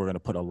 We're gonna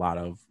put a lot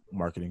of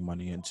marketing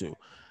money into.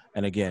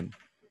 And again,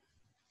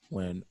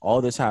 when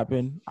all this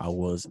happened, I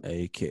was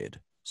a kid.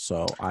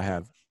 So I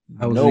have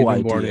I wasn't no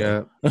even born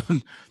idea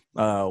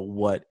yet.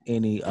 what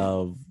any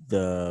of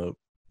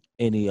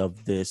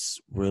this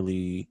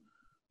really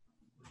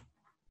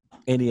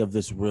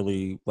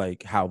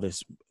like how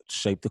this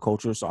shaped the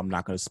culture. So I'm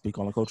not going to speak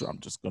on the culture. I'm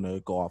just going to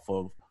go off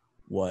of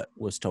what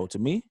was told to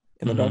me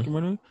in the hmm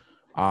documentary.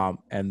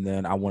 And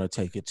then I want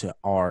to take it to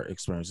our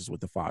experiences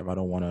with the five. I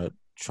don't want to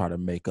try to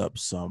make up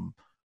some,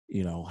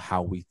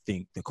 how we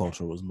think the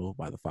culture was moved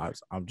by the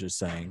fives. I'm just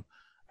saying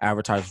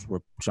advertisers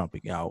were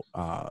jumping out.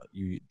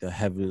 The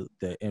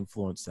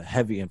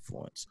heavy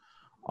influence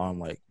on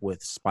like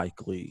with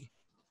Spike Lee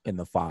in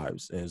the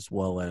fives as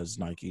well as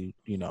Nike,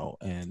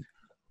 and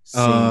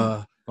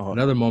seeing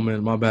Another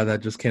moment, my bad,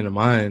 that just came to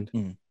mind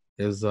Mm.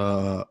 is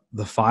the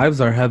fives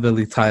are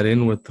heavily tied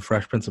in with the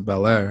Fresh Prince of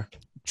Bel-Air.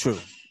 True,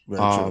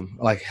 very true.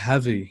 Like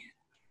heavy.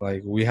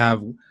 Like we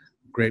have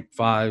Grape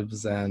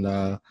Fives and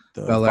The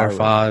Bel Air fire red,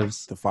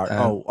 Fives, the fire. and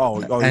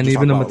You're just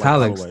even talking the about like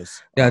metallics.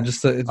 colorways. Yeah,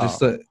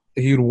 Oh,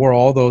 he wore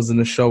all those in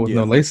the show with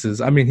no yeah, laces.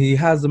 I mean, he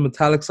has the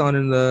metallics on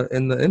in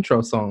the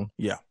intro song.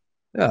 yeah.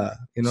 Yeah,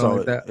 So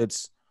like that.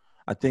 it's,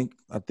 I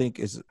think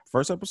is it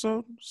first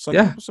episode,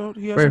 second Yeah, episode.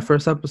 He has very them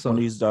first when episode.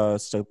 he's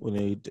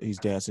he's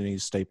dancing,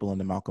 he's stapling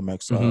the Malcolm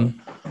X hmm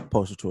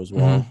poster to his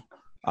hmm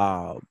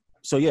wall.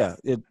 So yeah,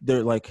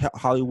 they're like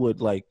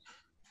Hollywood, like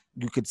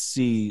you could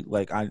see,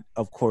 like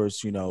of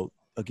course,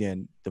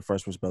 again, the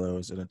first was Bel Air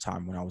was in a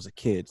time when I was a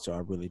kid, so I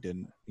really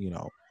didn't,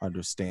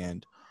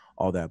 understand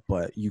all that,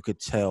 but you could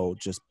tell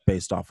just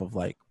based off of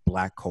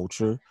black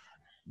culture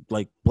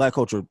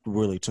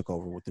really took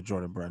over with the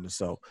Jordan brand. And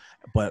so,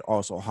 but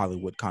also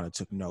Hollywood kind of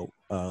took note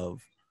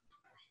of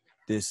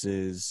this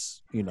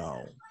is,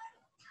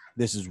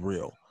 this is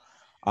real.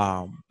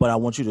 But I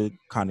want you to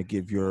kind of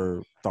give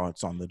your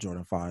thoughts on the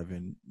Jordan 5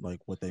 and like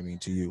what they mean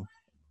to you.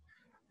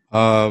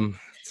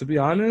 To be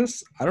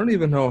honest, I don't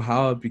even know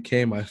how it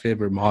became my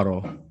favorite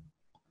model.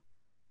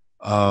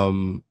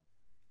 Um,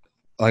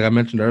 like I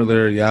mentioned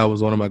earlier, yeah, it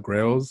was one of my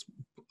grails.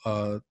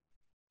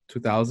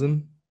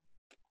 2000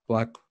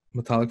 black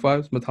metallic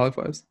fives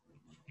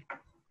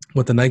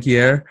with the Nike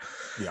Air.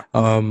 Yeah.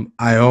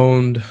 I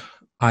owned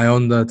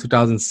the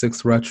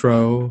 2006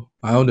 retro.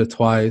 I owned it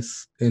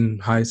twice in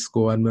high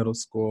school and middle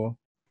school.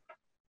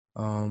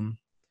 Um,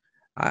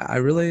 I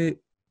really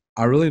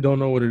don't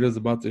know what it is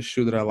about this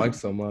shoe that I like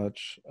so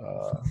much.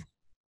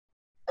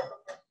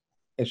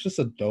 It's just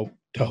a dope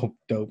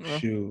Yeah.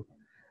 shoe.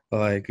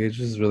 Like it's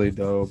just really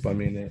dope. I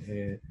mean,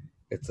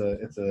 it's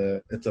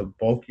a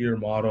bulkier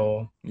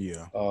model.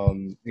 Yeah.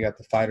 You got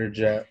the fighter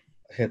jet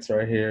hits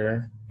right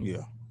here.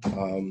 Yeah.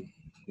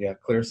 Yeah,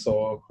 clear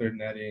sole, clear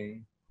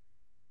netting.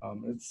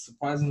 It's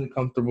surprisingly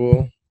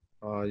comfortable.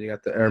 You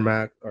got the Air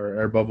Mac or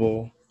Air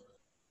Bubble.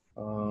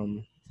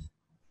 Um,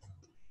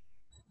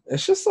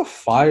 it's just a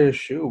fire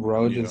shoe,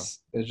 bro. Yeah.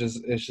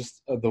 It's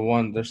just the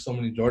one. There's so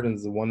many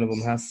Jordans. One of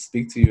them has to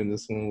speak to you, and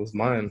this one was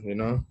mine.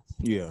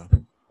 Yeah.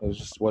 It was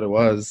just what it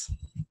was.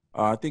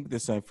 I think the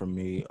same for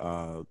me.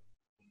 I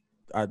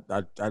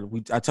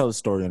tell the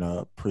story in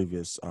a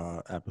previous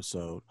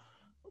episode,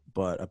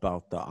 but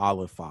about the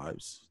Olive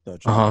Fives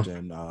that dropped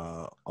in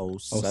Oh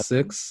 07,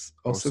 06,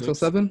 oh 06, 06.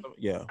 07,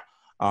 Yeah.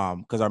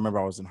 Because I remember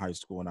I was in high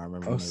school and I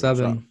remember oh when they were dropped.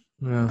 07.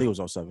 I Yeah, think it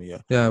was 07, yeah.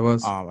 yeah, it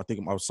was. I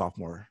think I was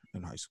sophomore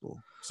in high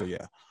school. So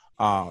yeah.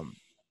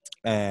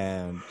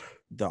 And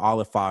the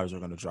olive fives are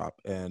going to drop.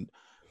 And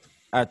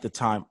at the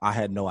time, I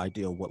had no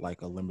idea what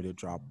like a limited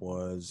drop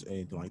was,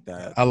 anything like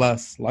that.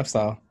 LS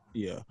lifestyle.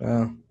 Yeah.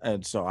 Yeah.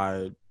 And so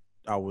I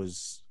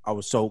was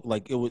so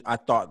like it was. I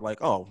thought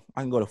like, oh,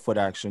 I can go to Foot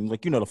Action,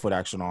 like the Foot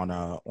Action on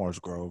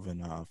Orange Grove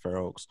and Fair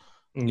Oaks.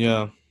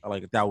 Yeah.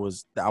 Like I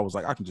was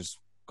like, I can just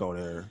go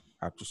there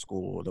after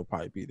school. They'll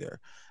probably be there.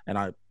 And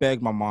I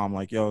begged my mom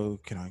like, yo,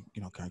 can I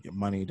can I get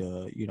money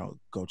to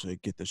go to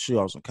get the shoe?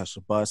 I was gonna catch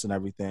the bus and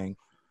everything.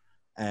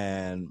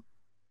 And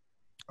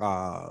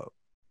uh,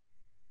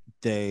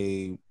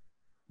 they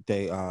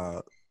they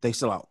uh they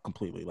sell out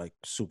completely, like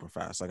super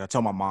fast. Like I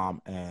tell my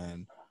mom,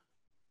 and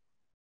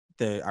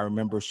I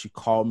remember she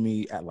called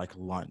me at like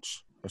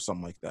lunch or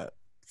something like that.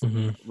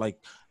 Mm-hmm.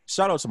 Like,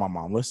 shout out to my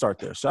mom. Let's start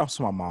there. Shout out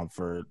to my mom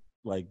for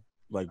like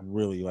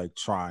really like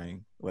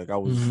trying. Like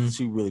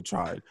she really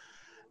tried.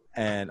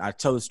 And I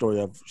tell the story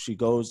of she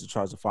goes and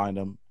tries to find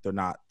them.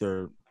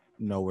 They're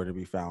nowhere to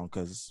be found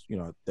because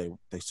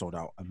they sold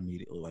out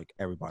immediately. Like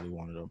everybody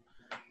wanted them.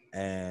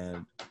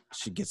 And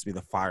she gets me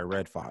the fire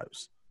red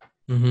fives.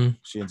 Mm-hmm.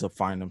 She ends up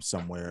finding them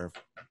somewhere.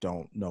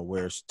 Don't know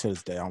where to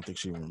this day. I don't think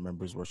she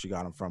remembers where she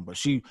got them from. But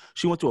she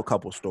went to a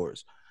couple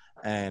stores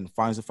and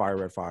finds the fire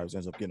red fives.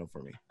 Ends up getting them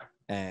for me.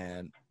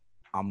 And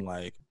I'm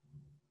like,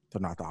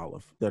 they're not the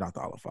olive. They're not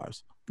the olive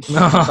fives.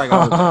 Like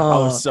I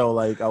was so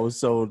like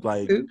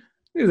it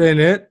ain't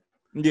it.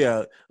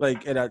 Yeah,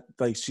 like and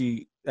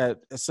she at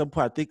some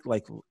point, I think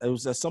like it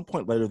was at some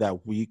point later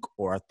that week,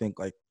 or I think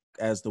like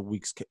as the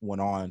weeks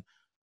went on,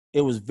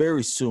 it was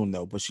very soon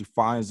though. But she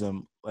finds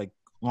them like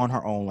on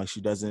her own. Like she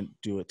doesn't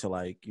do it to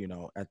like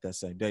at that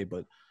same day,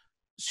 but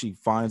she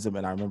finds them.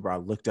 And I remember I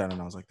looked at them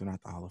and I was like, they're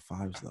not the olive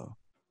fives though.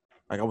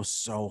 Like I was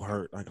so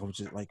hurt. Like I was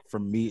just like, for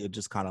me, it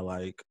just kind of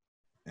like,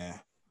 eh.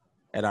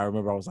 And I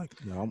remember I was like,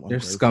 you're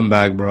ungrateful.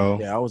 scumbag, bro.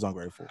 Yeah, I was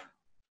ungrateful.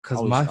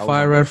 Because my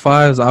fire red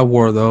fives, I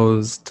wore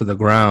those to the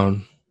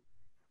ground.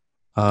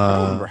 I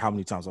don't remember how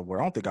many times I wore.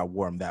 I don't think I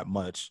wore them that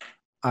much.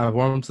 I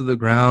wore them to the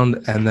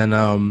ground, and then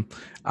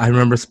I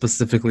remember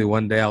specifically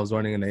one day I was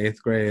running in the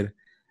 8th grade,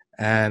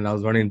 and I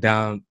was running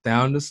down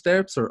the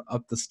steps or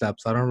up the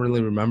steps. I don't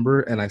really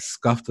remember, and I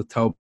scuffed the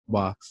toe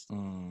box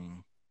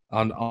on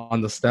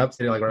the steps,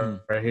 like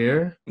right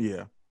here.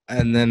 Yeah.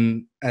 And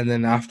then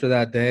after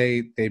that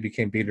day, they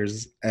became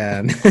beaters,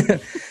 and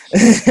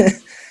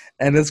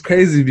and it's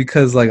crazy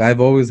because like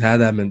I've always had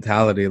that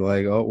mentality,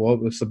 like, oh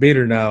well, it's a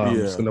beater now. I'm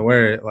just gonna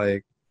wear it.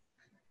 Like,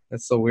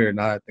 that's so weird.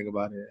 Now I think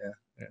about it,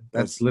 yeah.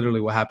 That's literally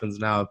what happens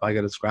now. If I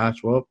get a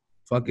scratch, well,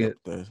 fuck it.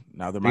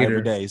 Now they're my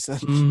everydays.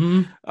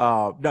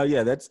 No,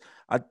 yeah, that's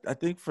I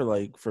think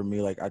for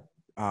me, like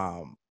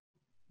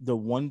the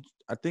one,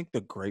 I think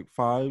the grape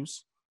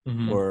fives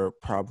were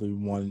probably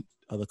one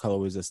of the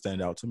colorways that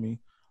stand out to me.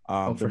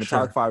 The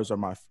metallic fives are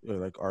my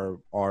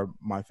are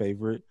my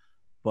favorite,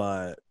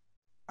 but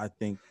I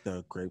think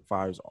the grape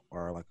fives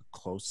are like a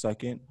close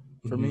second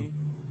for me,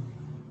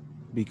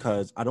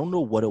 because I don't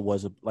know what it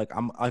was. Like I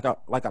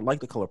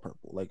like the color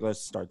purple. Like let's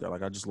start there.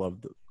 Like I just love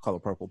the color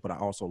purple, but I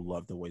also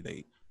love the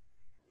way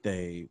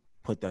they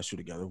put that shoe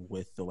together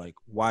with the like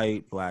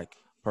white, black,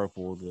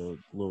 purple, the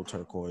little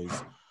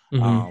turquoise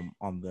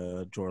on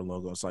the Jordan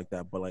logo. It's like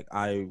that. But like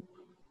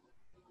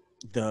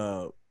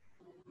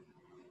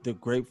the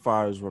grape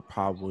fives were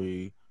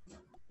probably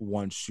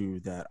one shoe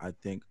that I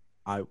think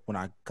when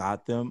I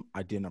got them,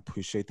 I didn't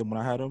appreciate them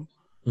when I had them,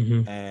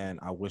 and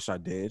I wish I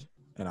did.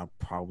 And I'm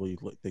probably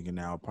thinking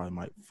now I probably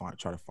might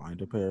try to find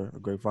a pair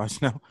of grape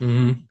fives now.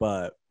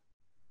 But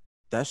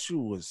that shoe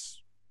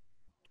was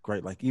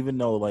great. Like even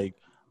though like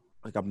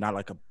I'm not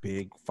like a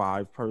big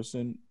five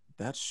person,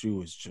 that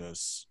shoe is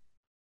just.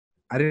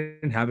 I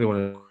didn't have it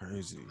when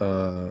crazy.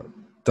 That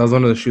was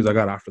one of the shoes I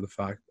got after the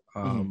fact.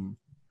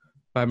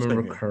 If I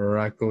remember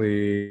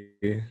correctly,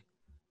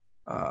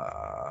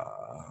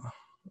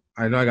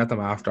 I know I got them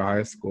after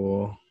high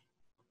school.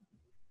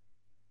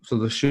 So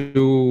the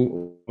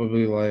shoe will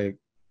be like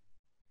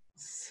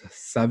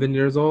 7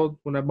 years old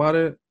when I bought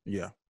it.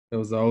 Yeah. It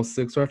was the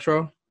 06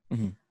 retro.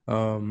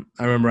 I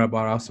remember I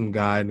bought off some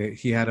guy and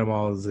he had them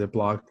all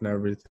ziplocked and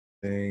everything.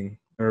 They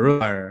were really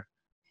fire.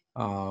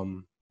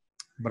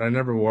 But I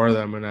never wore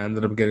them and I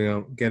ended up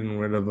getting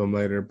rid of them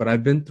later. But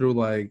I've been through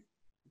like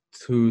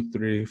 2,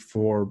 3,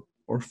 4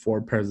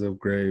 pairs of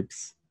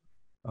grapes.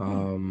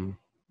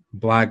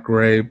 Black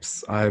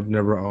grapes I've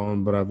never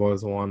owned, but I've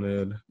always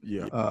wanted.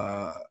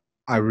 Yeah.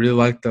 I really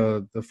like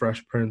the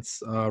Fresh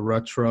Prince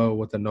retro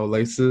with the no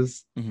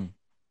laces. That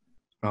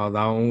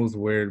one was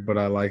weird, but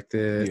I liked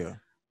it.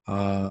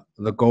 Yeah.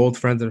 The gold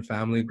friends and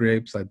family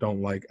grapes I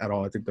don't like at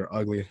all. I think they're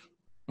ugly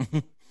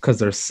because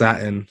they're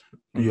satin.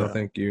 No,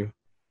 thank you.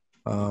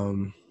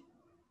 But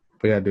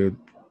yeah, dude,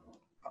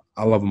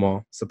 I love them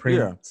all.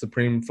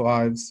 Supreme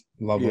fives,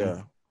 love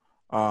them.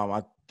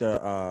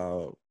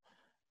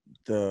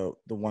 The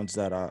ones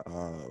that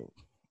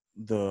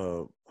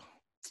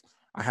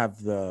I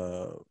have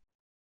the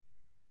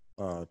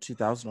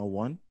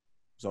 2001.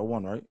 Is that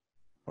one, right?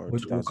 Or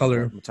what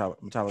color?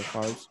 Metallic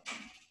fives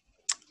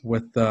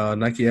With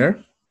Nike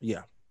Air.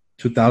 Yeah.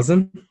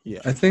 2000, Yeah,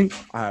 I think.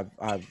 I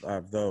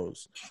have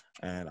those,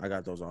 and I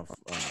got those off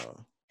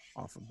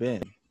of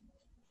Ben,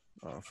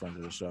 a friend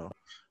of the show,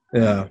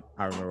 Yeah. and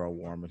I remember I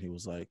wore him, and he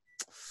was like,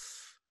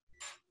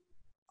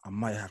 I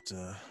might have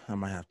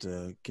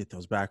to get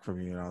those back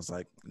from you. And I was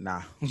like,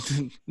 nah,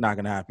 not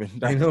gonna happen.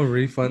 Ain't no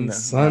refund, Nah,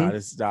 son.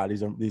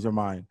 these are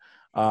mine.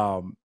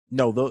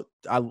 No, though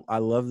I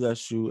love that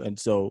shoe, and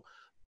so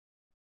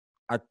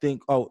I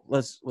think I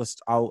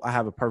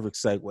have a perfect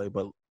segue,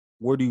 but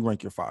where do you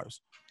rank your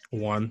fives?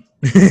 One.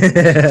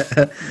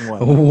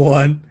 One,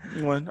 One.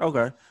 one,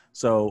 okay.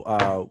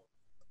 So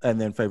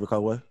and then favorite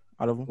colorway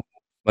out of them?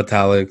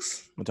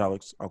 Metallics.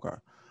 Metallics, okay.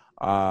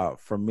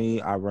 For me,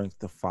 I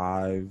ranked the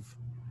five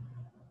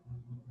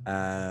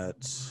at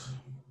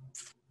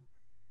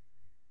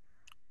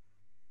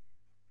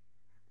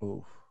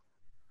oh,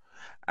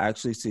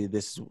 actually, see,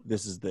 this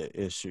is the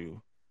issue.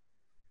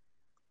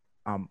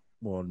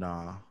 Well,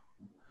 nah.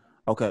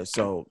 Okay,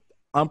 so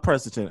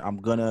unprecedented.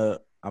 I'm gonna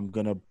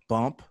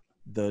bump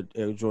the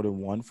Air Jordan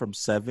 1 from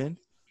 7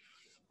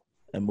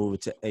 and move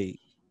it to 8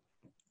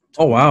 to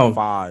Oh put my wow.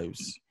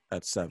 fives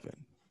at 7.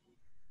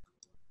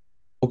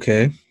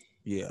 Okay.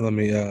 Yeah, Let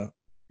me yeah.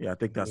 I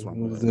think that's what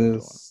I'm gonna move end up doing.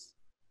 this.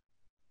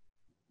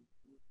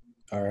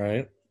 All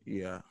right.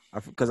 Yeah,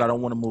 because I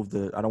don't want to move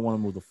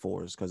the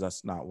fours because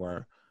that's not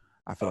where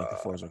I feel like the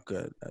fours are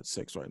good at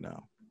 6 right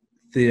now.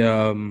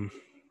 The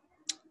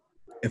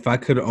if I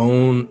could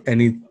own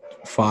any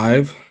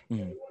 5,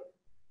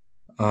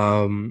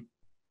 Mm-hmm.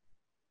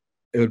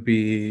 it would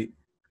be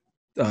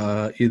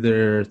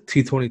either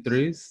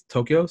T23s,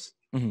 Tokyos,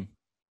 Mm-hmm.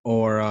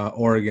 or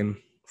Oregon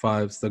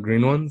 5s, the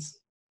green ones.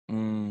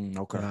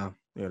 Okay.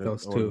 Yeah,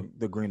 those two.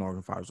 The green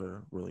Oregon fives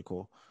are really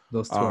cool.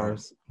 Those two are,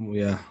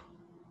 yeah.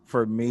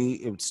 For me,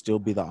 it would still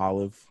be the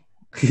olive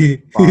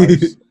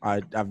fives.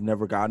 I've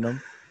never gotten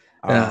them.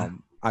 Yeah.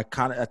 I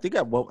think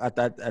at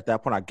that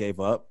point I gave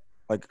up.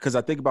 Like, because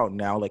I think about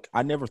now, like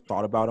I never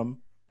thought about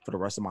them for the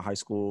rest of my high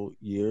school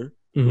year,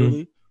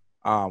 really.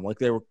 Like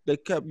they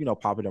kept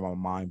popping in my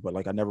mind, but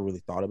like I never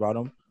really thought about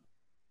them.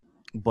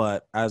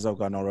 But as I've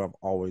gotten older, I've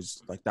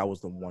always like that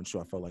was the one shoe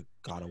I felt like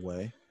got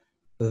away.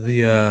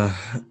 The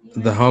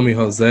homie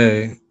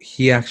Jose,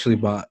 he actually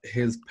bought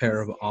his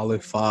pair of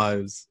olive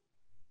 5s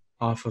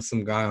off of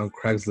some guy on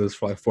Craigslist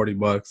for like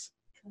 $40.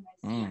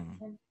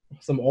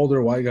 Some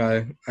older white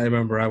guy. I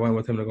remember I went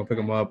with him to go pick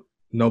him up.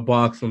 No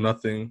box, no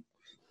nothing.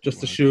 Just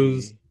the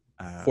shoes.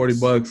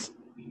 $40.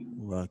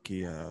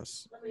 Lucky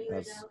ass.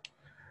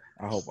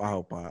 I hope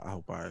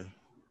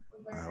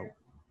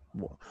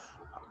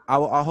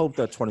I hope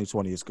that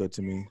 2020 is good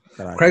to me.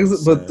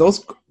 Craigslist, but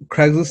those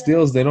Craigslist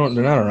deals, they're not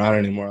around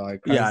anymore.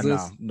 Like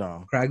Craigslist,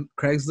 no.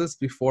 Craigslist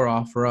before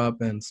OfferUp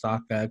and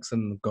StockX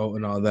and Goat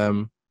and all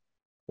them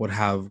would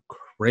have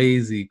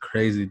crazy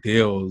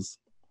deals.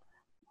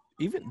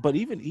 Even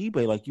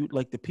eBay,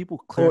 like the people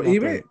Well,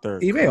 clearing out their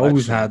eBay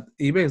collection.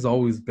 eBay's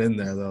always been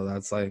there though.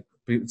 That's like,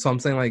 so I'm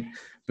saying like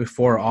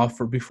before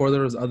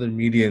there was other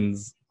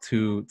medians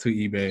to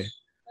eBay.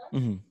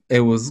 Mm-hmm. It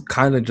was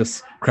kind of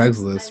just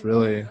Craigslist,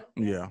 really.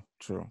 Yeah,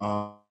 true.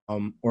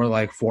 Or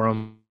like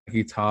forum,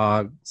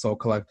 Talk, Soul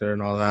Collector,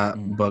 and all that.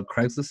 But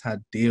Craigslist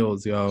had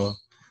deals, yo.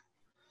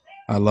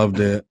 I loved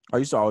it. I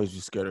used to always be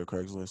scared of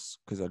Craigslist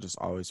because I just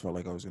always felt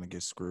like I was gonna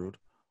get screwed.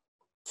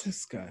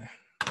 This guy.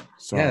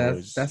 So yeah,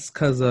 that's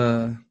because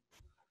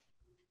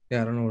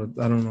yeah, I don't know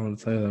what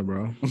to tell you that,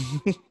 bro.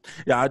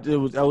 Yeah, it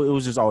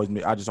was just always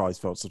me. I just always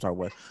felt some type of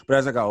way. But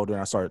as I got older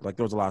and I started, like,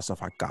 there was a lot of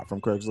stuff I got from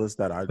Craigslist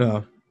that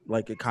I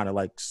like. It kind of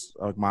like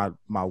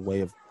my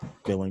way of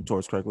feeling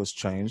towards Craigslist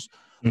changed.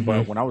 Mm-hmm.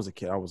 But when I was a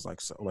kid, I was like,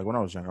 when I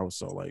was young, I was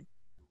so like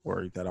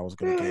worried that I was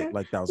gonna get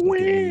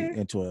me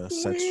into a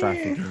sex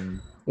trafficking.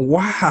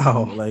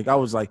 Wow. Like I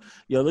was like,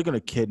 yo, they're gonna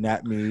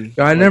kidnap me.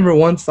 Yo, I never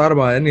once thought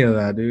about any of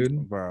that,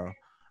 dude. Bro.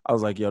 I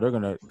was like, yo, they're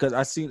gonna, because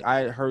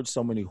I heard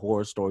so many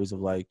horror stories of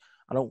like,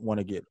 I don't want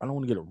to get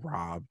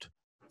robbed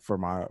for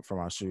my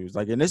shoes.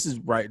 Like, and this is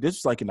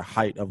like in the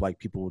height of like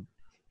people,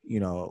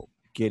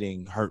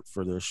 getting hurt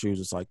for their shoes.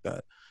 It's like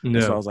that. Yeah.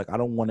 And so I was like, I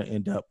don't want to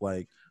end up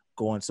like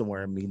going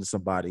somewhere and meeting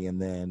somebody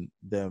and then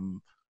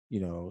them,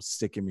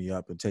 sticking me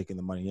up and taking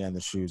the money and the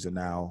shoes, and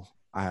now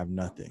I have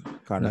nothing.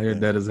 Now you're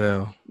dead as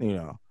hell.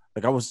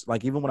 Like I was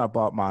like, even when I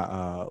bought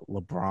my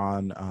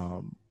LeBron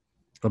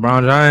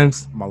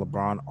James, my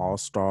LeBron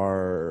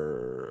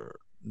All-Star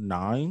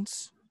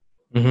 9s.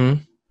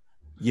 Mm-hmm.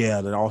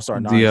 Yeah, the All-Star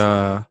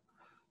 9s.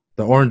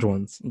 The orange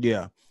ones.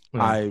 Yeah.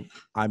 I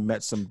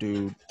met some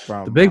dude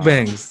from the Big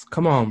Bangs.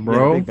 Come on,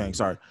 bro. Yeah, Big Bang.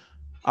 Sorry.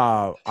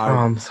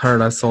 I'm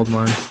hurt. I sold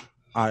mine.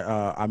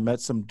 I met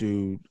some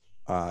dude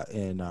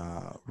in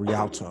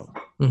Rialto,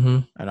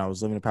 and I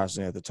was living in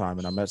Pasadena at the time,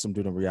 and I met some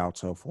dude in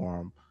Rialto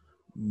for him.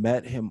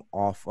 Met him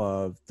off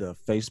of the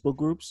Facebook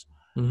groups,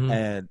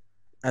 and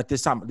at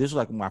this time, this was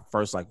like my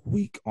first like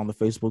week on the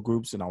Facebook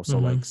groups, and I was so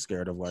like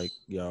scared of like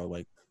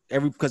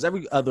because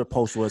every other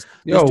post was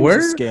this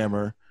dude's a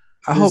scammer.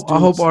 I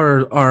hope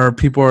our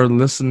people are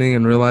listening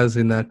and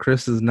realizing that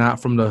Chris is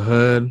not from the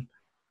hood.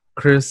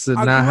 Chris did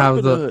not have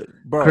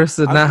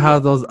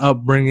have those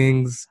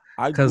upbringings.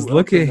 I Because grew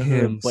look up in at the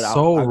hood, him, but so I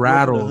grew up in the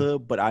rattled.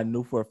 hood, but I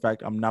knew for a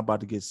fact I'm not about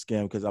to get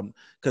scammed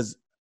because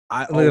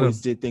I Look at always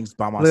him. did things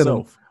by Look at him.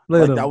 myself.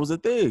 Look at Like that him. was a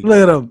thing.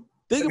 Look at him.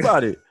 Think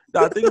about it.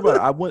 Now think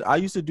about it. I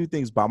used to do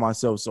things by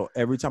myself. So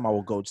every time I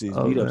would go to these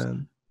Oh meetups,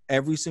 man.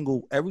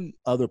 every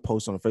other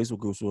post on the Facebook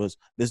groups was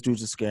this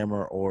dude's a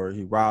scammer or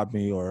he robbed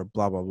me or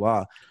blah blah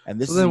blah. And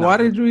this So is then, not why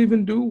did you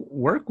even do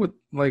work with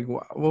like?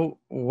 Well,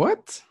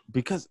 what?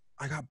 because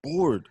I got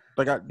bored.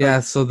 Yeah.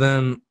 So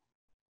then,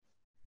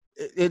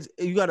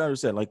 You got to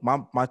understand. Like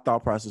my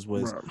thought process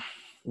bro.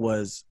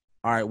 was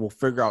all right. We'll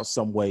figure out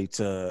some way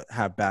to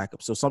have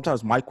backup. So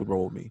sometimes Mike would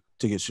roll with me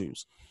to get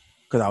shoes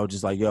because I was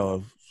just like,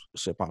 yo, if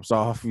shit pops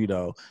off,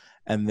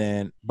 And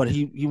then, but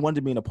he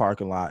wanted me in the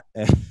parking lot,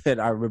 and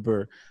I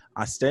remember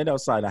I stand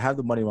outside. I have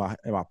the money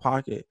in my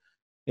pocket,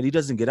 and he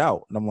doesn't get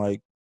out, and I'm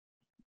like,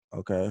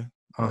 okay,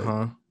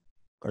 like,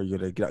 are you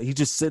gonna get out? He's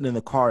just sitting in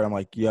the car. And I'm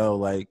like, yo,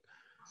 like,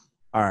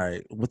 all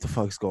right, what the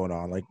fuck's going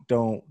on? Like,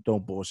 don't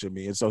bullshit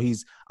me. And so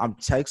I'm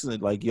texting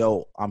it like,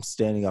 yo, I'm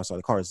standing outside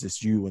the car. Is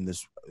this you? And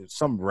this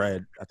some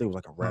red, I think it was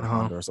like a red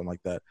Honda or something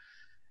like that.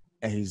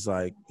 And he's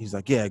like,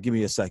 yeah, give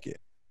me a second.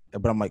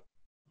 But I'm like,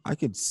 I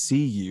can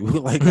see you.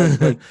 like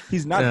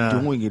he's not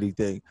doing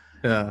anything.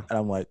 Yeah. And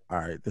I'm like, all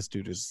right, this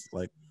dude is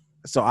like,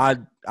 so I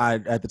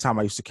at the time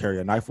I used to carry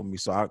a knife with me.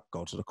 So I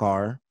go to the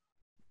car,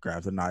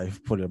 grab the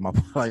knife, put it in my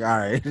like, all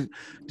right,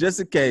 just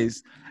in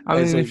case. I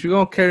mean, so, if you're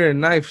gonna carry a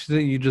knife,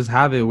 shouldn't you just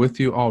have it with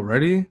you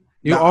already?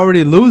 You're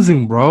already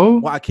losing, bro.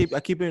 Well, I keep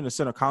it in the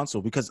center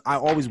console because I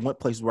always went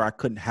places where I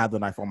couldn't have the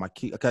knife on my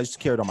key. Because I used to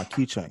carry it on my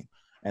keychain,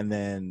 and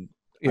then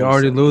you're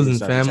already losing,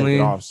 to family.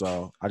 Take it off,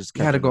 so I just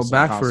kept had to go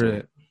back for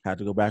it. Had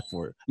to go back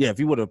for it. Yeah, if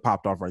you would have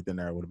popped off right then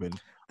there, it would have been.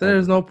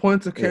 There's no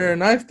point to carry a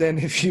knife then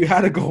if you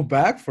had to go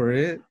back for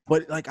it.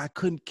 But like I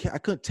couldn't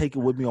take it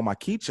with me on my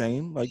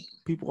keychain. Like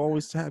people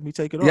always had me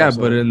take it off. Yeah,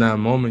 but in that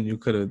moment you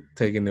could have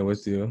taken it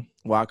with you.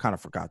 Well, I kind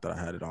of forgot that I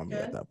had it on me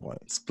at that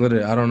point. Split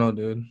it. I don't know,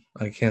 dude.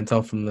 I can't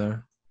tell from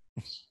there.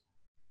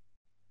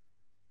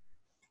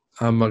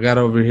 I got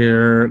over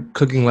here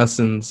cooking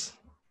lessons.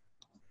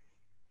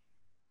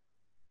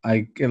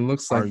 It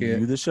looks like Are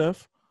you the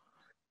chef?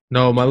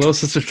 No, my little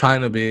sister's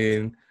trying to be.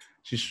 And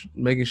she's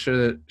making sure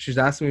that she's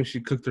asking me if she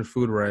cooked her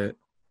food right.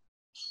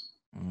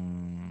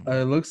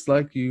 It looks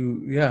like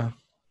you, yeah.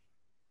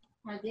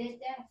 I did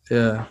that.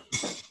 Yeah.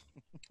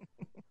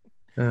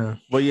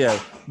 Yeah.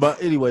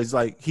 But anyways,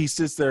 like he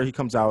sits there, he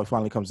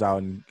finally comes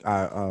out, and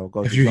I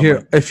go. If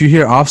you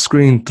hear off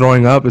screen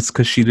throwing up, it's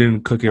because she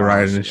didn't cook it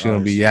right, and she's gonna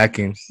be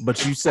yakking.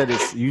 But you said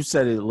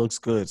it looks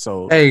good.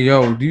 So hey,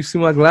 yo, do you see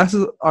my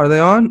glasses? Are they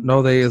on?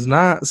 No, they is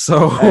not.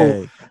 So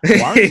hey,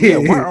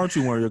 why aren't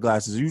you wearing your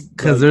glasses?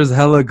 Because there's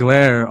hella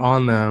glare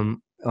on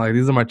them. Like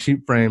these are my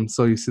cheap frames.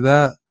 So you see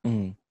that?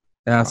 Mm.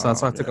 Yeah. So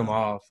that's why I took them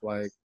off.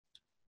 Like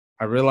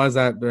I realized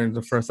that during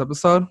the first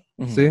episode.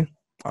 Mm-hmm. See?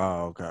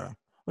 Oh, okay.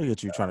 Look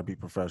at you trying to be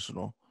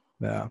professional.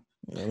 Yeah.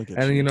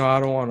 And I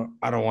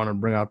don't want to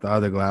bring out the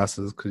other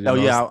glasses because.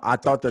 I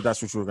thought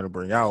that's what you were gonna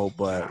bring out,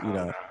 but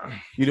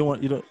you don't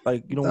want to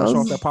show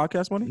off that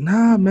podcast money.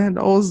 Nah, man,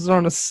 those are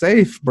on a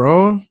safe,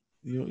 bro.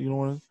 You don't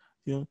want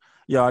to.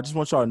 Yeah, I just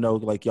want y'all to know,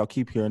 like y'all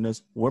keep hearing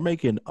this, we're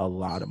making a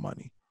lot of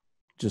money.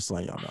 Just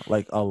like y'all know,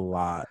 like a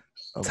lot.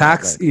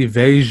 Tax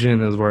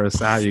evasion is where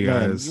it's at, you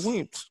guys. We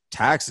ain't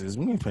taxes.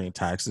 We ain't paying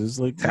taxes.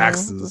 Like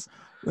taxes,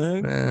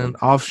 man.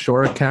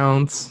 Offshore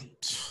accounts.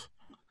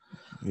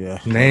 Yeah.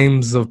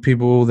 Names of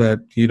people that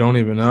you don't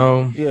even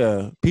know.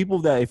 Yeah. People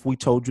that if we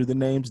told you the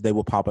names, they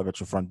will pop up at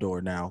your front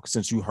door now.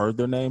 Since you heard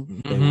their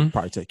name, they will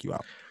probably take you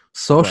out.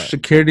 Social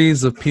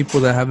securities of people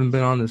that haven't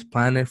been on this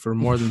planet for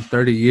more than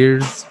 30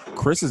 years.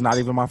 Chris is not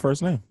even my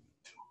first name.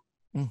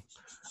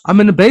 I'm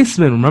in the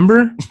basement,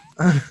 remember?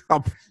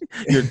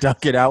 You're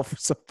ducking out for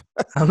something.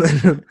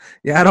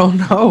 I don't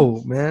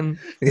know, man.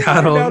 Yeah,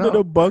 I don't know. Down in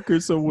a bunker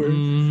somewhere.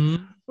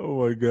 Mm-hmm.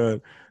 Oh my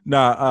god.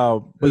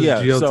 Nah, but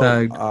yeah,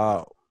 geotagged.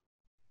 So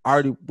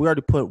we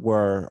already put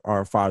where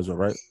our fives are,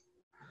 right?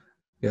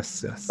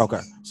 Yes. Okay,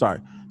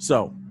 sorry.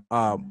 So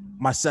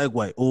my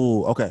segue.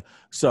 Ooh, okay.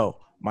 So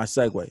my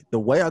segue. The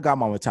way I got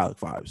my metallic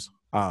fives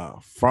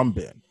from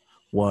Ben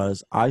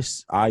was I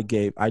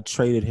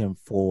traded him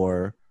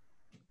for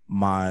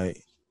my,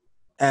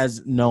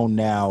 as known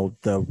now,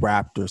 the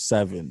Raptor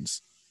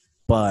 7s.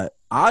 But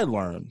I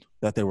learned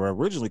that they were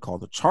originally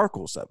called the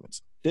Charcoal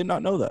 7s. Did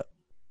not know that.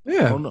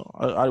 Yeah. I don't know.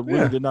 I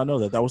really did not know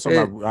that. That was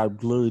something I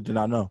literally did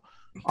not know.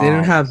 They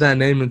didn't have that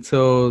name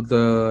until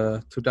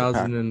the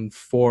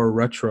 2004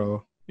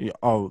 retro. Yeah.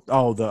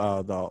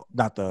 The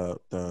not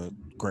the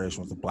grayish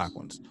ones, the black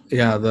ones.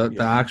 Yeah. The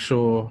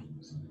actual.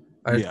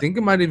 I think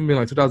it might even be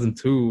like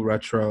 2002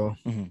 retro.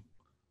 Mm-hmm.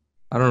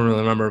 I don't really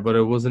remember, but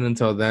it wasn't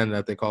until then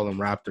that they called them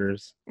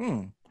Raptors.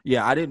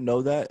 Yeah, I didn't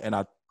know that, and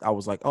I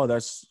was like, oh,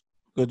 that's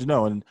good to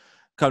know. And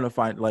come to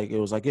find, like, it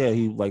was like, yeah,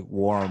 he like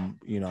wore them,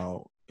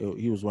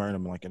 he was wearing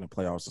them like in the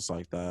playoffs, just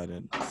like that,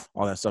 and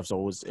all that stuff.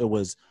 So it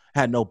was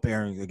had no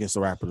bearing against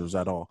the Raptors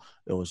at all.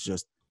 It was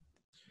just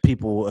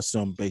people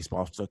assumed based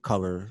off the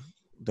color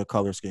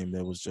scheme.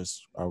 That was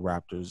just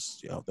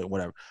Raptors,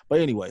 whatever.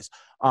 But anyways,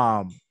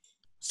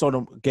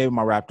 gave him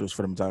my Raptors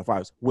for the metallic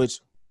fives, which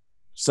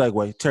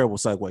terrible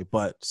segue,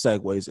 but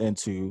segues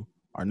into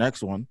our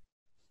next one,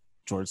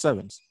 Jordan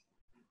Sevens.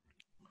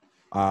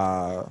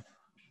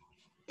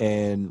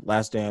 In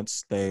Last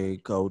Dance, they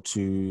talk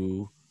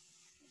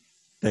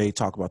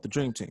about the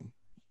Dream Team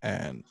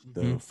and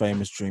the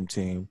famous Dream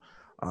Team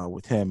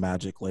with him,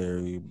 Magic,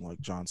 Larry, like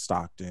John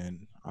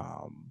Stockton,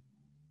 Karl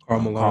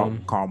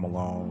Malone, Karl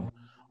Malone,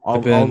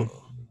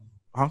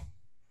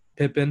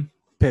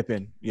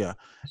 Pippen, yeah.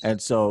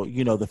 And so,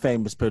 the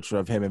famous picture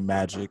of him and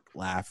Magic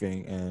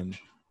laughing, and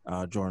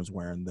Jordan's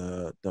wearing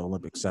the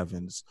Olympic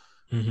sevens.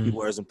 He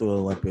wears them through the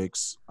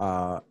Olympics.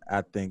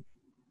 I think.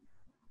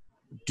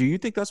 Do you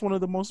think that's one of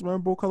the most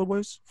memorable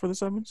colorways for the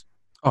sevens?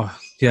 Oh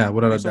yeah,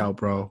 without a doubt,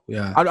 bro.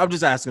 Yeah, I'm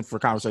just asking for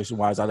conversation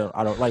wise. I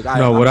don't like.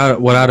 No,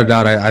 without a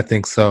doubt, I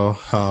think so.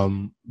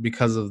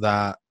 Because of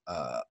that,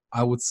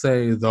 I would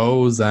say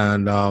those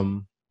and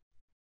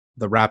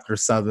the Raptor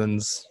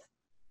sevens.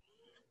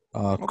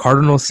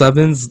 Cardinal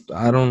sevens,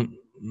 I don't.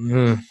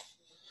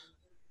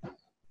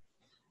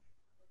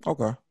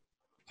 Okay.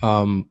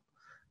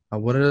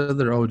 What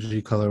other OG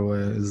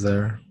colorway is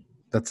there?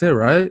 That's it,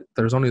 right?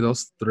 There's only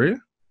those three.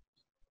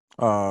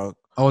 And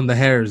the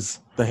hairs.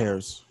 The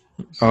hairs.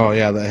 Oh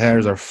yeah, the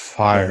hairs are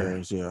fire. The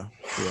hairs, yeah,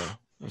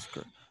 that's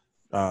good.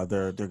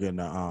 They're getting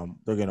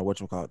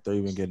whatchamacallit. They're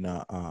even getting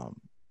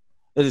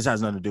it just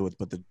has nothing to do with,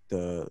 but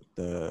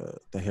the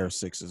hair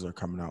sixes are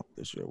coming out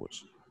this year,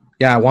 which.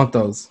 Yeah, I want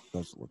those.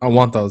 I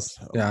want those.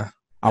 Yeah.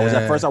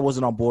 At first I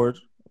wasn't on board,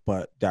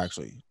 but they're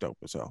actually dope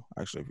as hell.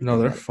 Actually, no,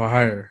 they're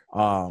fire.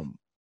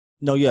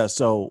 No, yeah.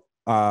 So,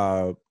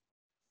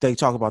 they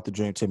talk about the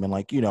Dream Team, and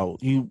like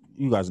you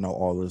guys know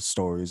all the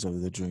stories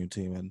of the Dream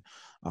Team and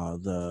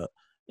the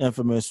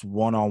infamous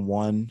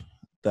one-on-one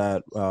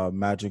that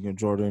Magic and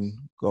Jordan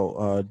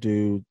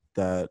do.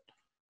 That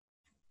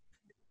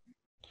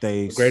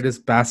the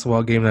greatest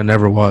basketball game that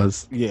never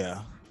was.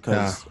 Yeah.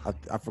 Because I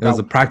forgot. It was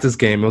a practice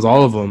game. It was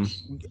all of them.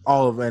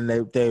 And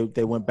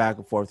they went back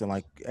and forth, and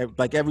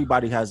like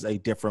everybody has a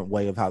different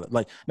way of how,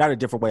 like, not a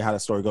different way how the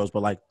story goes,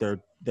 but like their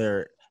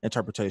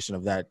interpretation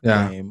of that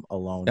game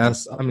alone.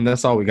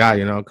 That's all we got,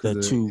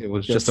 because it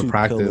was just a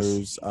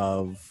practice.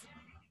 Pillars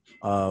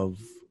of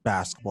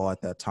basketball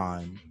at that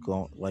time,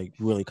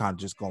 really kind of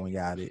just going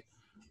at it.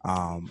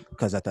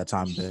 Because at that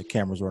time the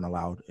cameras weren't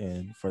allowed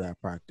in for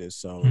that practice,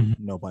 so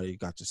nobody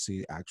got to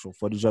see actual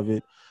footage of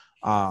it.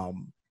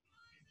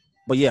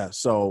 But yeah,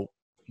 so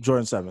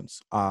Jordan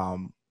sevens. I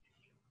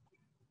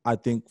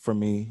think for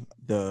me,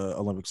 the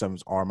Olympic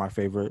sevens are my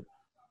favorite.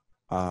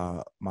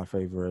 Seven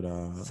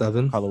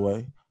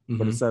colorway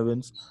for the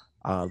sevens.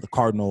 The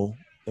Cardinal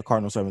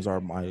sevens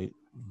are my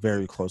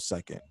very close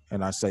second,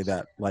 and I say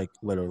that like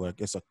literally, like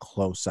it's a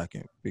close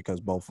second because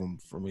both of them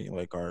for me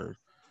like are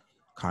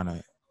kind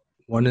of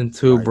 1 and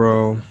 2, right,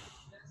 bro.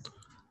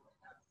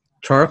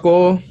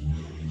 Charcoal,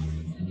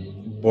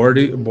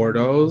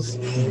 Bordeaux's,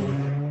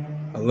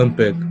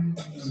 Olympic.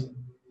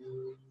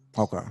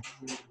 Okay.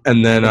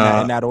 And then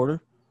in that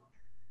order?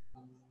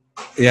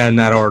 Yeah, in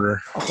that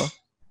order. Okay.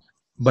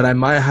 But I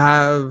might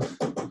have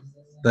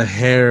the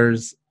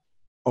hairs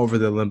over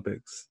the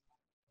Olympics.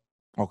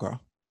 Okay.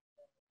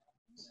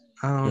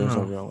 I don't know. Hairs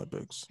over the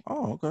Olympics.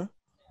 Oh, okay.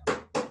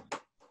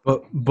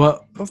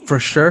 But for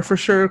sure,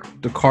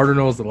 the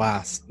Cardinals the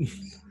last.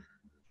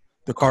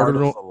 The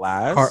Cardinals the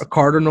last?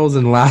 Cardinals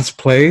in last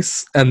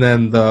place, and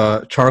then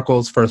the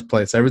Charcoals first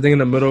place. Everything in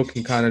the middle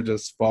can kind of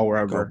just fall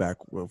wherever. Go back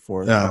and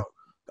forth. Yeah.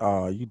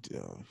 You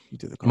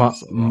did the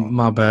Cardinals.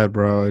 My bad,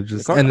 bro.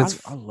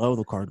 I love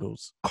the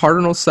Cardinals.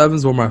 Cardinal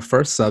sevens were my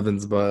first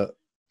sevens, but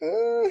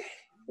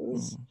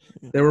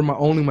they were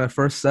only my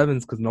first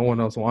sevens because no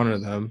one else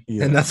wanted them,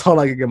 and that's all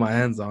I could get my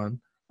hands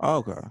on.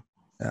 Okay.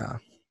 Yeah.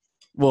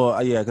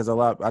 Well, yeah, because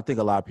I think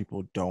a lot of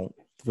people don't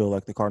feel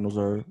like the Cardinals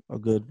are a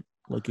good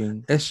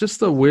looking. It's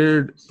just a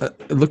weird.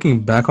 Looking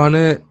back on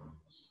it,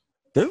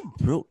 they're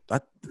real.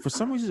 For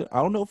some reason,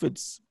 I don't know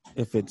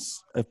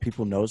if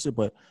people notice it,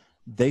 but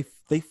they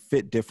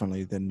fit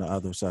differently than the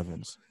other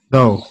sevens.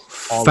 No,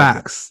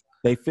 facts.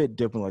 They fit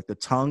different. Like the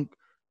tongue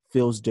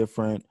feels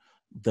different.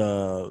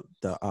 The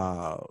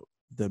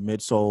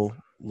midsole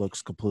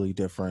looks completely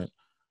different.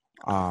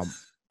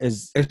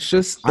 It's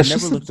just I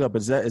never looked it up.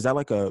 Was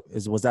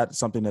that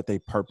something that they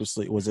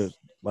purposely, was it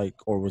like,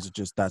 or was it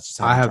just that's just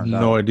how I have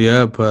no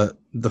idea, but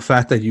the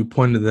fact that you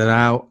pointed that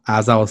out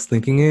as I was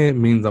thinking it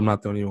means I'm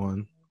not the only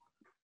one.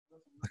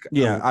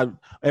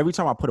 Every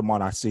time I put them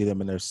on, I see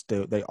them, and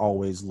they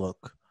always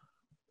look.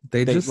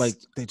 They just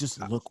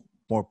look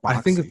more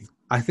boxy.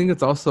 I think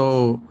it's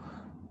also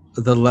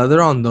the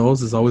leather on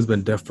those has always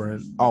been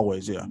different.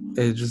 Always, yeah.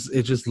 It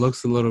just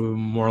looks a little bit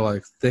more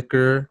like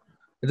thicker.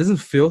 It doesn't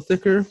feel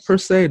thicker per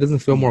se. It doesn't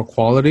feel more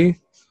quality,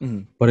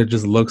 but it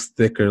just looks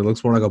thicker. It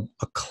looks more like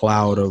a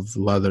cloud of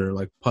leather,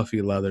 like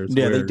puffy leather. It's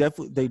weird.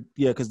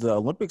 Because the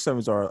Olympic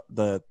sevens are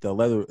the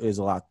leather is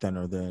a lot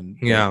thinner than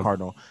the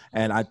Cardinal,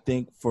 and I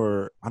think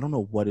I don't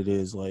know what it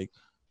is like.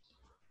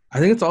 I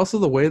think it's also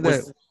the way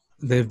that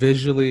they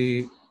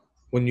visually,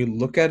 when you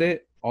look at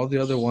it, all the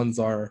other ones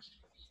are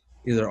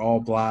either all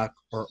black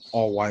or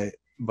all white.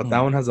 But that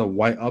one has a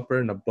white upper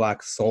and a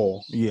black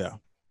sole. Yeah.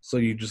 So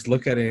you just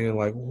look at it and you're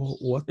like,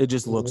 what? It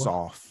just looks what?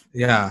 off.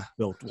 Yeah.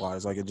 Built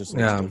wise, like it just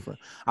looks different.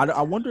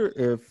 I wonder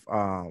if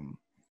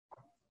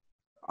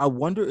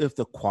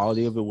the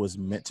quality of it was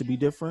meant to be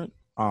different.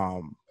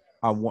 I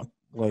want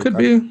Could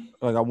be.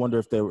 I wonder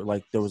if there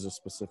was a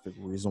specific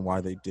reason why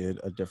they did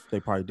they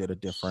probably did a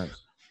different.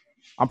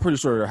 I'm pretty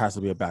sure there has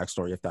to be a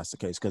backstory if that's the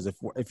case. Because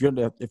if you're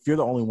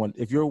the only one,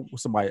 if you're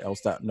somebody else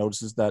that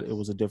notices that it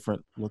was a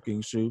different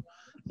looking shoe,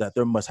 that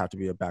there must have to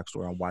be a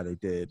backstory on why they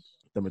did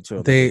the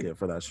material they did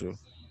for that shoe.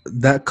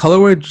 That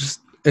colorway just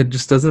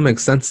doesn't make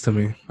sense to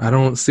me. I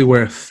don't see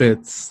where it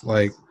fits.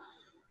 Like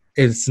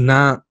it's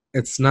not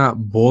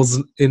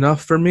bulls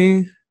enough for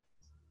me.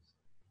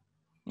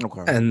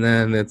 Okay. And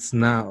then it's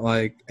not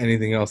like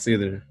anything else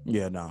either.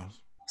 Yeah, no.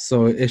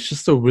 So it's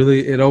just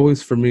it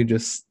always for me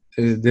just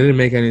it didn't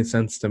make any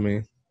sense to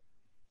me.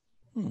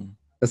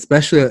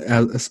 Especially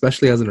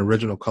as an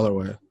original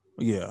colorway.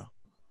 Yeah.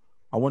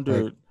 I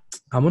wonder. Like,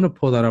 I'm gonna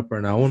pull that up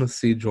right now. I want to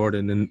see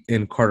Jordan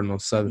in Cardinal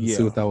 7.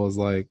 See what that was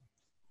like.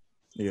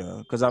 Yeah,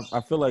 because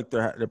I feel like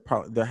there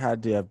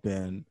had to have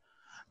been.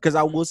 Because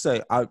I will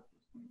say I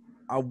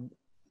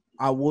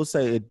will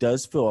say it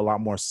does feel a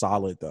lot more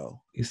solid though.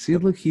 You see,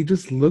 look, he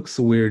just looks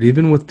weird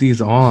even with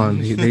these on.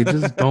 They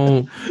just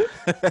don't.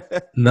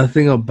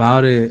 Nothing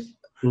about it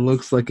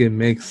looks like it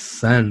makes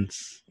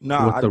sense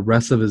with the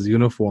rest of his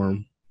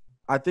uniform.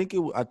 I think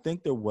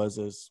there was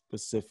a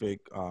specific.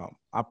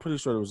 I'm pretty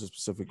sure there was a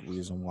specific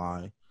reason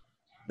why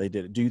they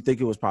did it. Do you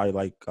think it was probably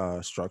like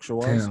structure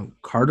wise? Damn,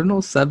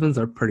 Cardinal 7s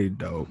are pretty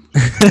dope.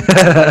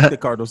 I like the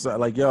Cardinal 7.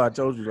 Like, yo, I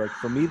told you, like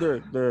for me,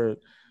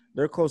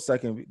 they're close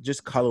second,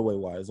 just colorway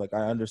wise. Like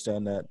I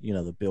understand that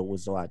the build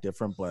was a lot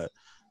different, but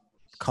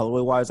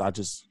colorway wise, I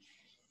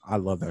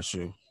love that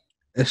shoe.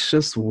 It's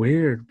just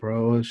weird,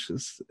 bro. It's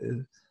just.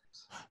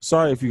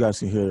 Sorry if you guys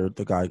can hear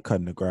the guy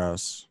cutting the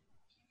grass.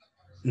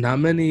 Not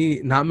many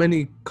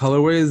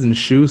colorways and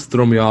shoes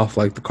throw me off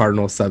like the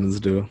Cardinal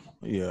 7s do.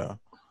 Yeah.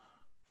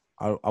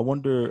 I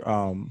wonder, I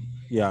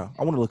want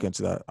to look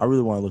into that. I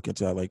really want to look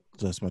into that, like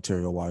just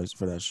material wise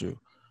for that shoe.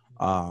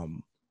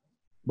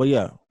 But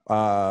yeah,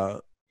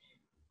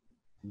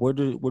 where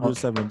do the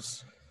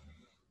sevens?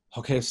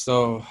 Okay,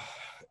 so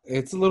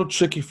it's a little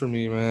tricky for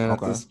me, man, at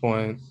this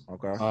point.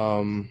 Okay.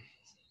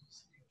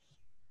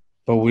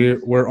 But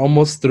we're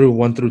almost through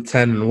 1 through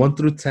 10, and 1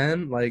 through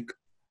 10, like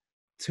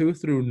 2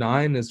 through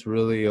 9 is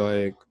really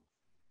like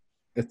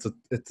it's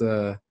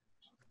a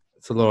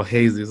little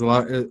hazy. It's a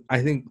lot.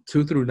 I think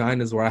 2 through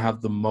 9 is where I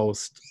have the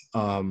most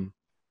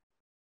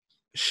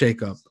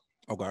shake up.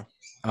 Okay.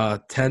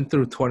 10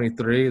 through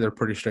 23, they're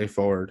pretty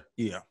straightforward.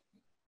 Yeah.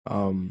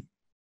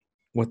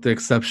 With the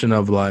exception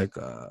of like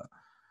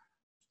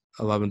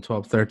 11,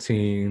 12,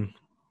 13,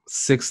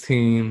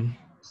 16,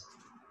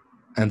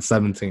 and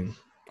 17.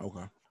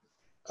 Okay.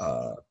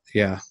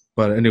 Yeah.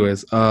 But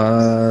anyways,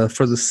 for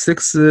the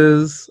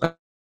 6s,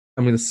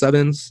 I mean the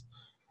 7s.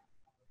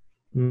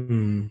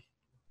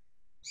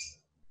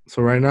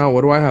 So right now,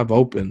 what do I have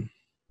open?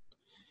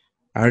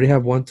 I already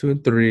have 1, 2,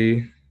 and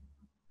 3.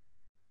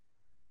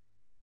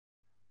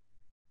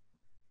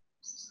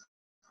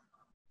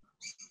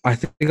 I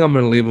think I'm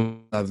gonna leave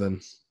them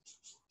 7.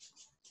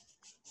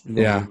 You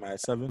leave them at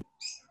 7?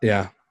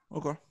 Yeah.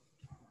 Okay.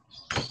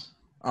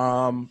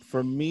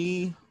 For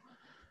me,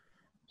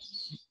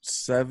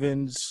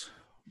 7s.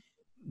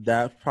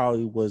 That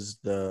probably was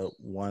the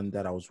one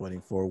that I was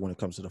waiting for when it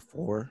comes to the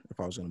 4.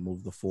 If I was going to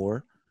move the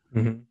 4,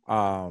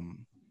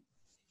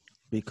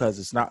 because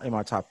it's not in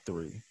my top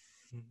 3.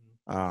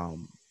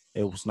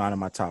 It was not in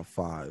my top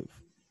 5,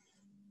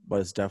 but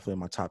it's definitely in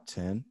my top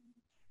 10.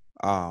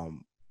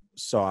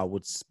 So I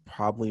would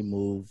probably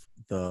move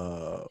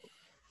the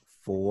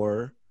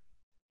 4.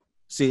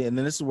 See, and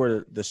then this is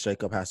where the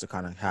shakeup has to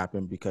kind of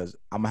happen because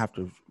I'm gonna have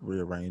to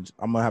rearrange.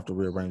 I'm gonna have to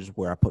rearrange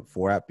where I put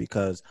 4 at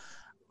because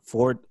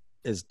 4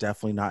 is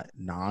definitely not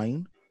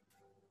 9.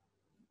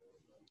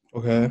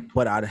 Okay.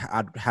 But I'd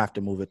have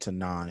to move it to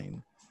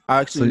 9.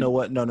 Actually, you know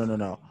what?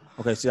 No.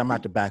 Okay, see, I'm gonna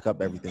have to back up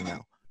everything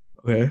now.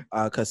 Okay.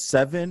 Because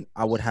 7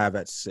 I would have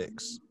at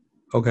 6.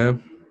 Okay.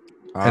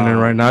 And then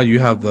right now you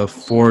have the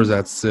 4s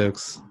at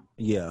 6.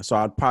 Yeah, so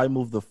I'd probably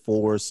move the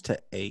 4s to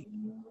 8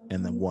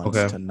 and then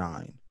 1s to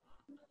 9.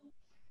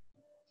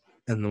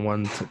 And the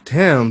 1 to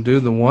damn,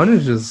 dude, the 1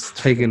 is just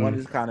taking. The 1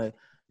 is kind of,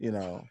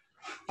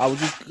 I was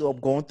just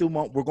going through.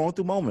 We're going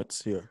through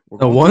moments here.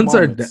 The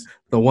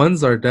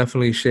 1s are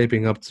definitely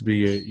shaping up to be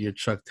your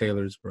Chuck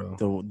Taylors, bro.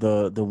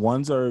 The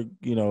 1s are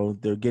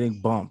they're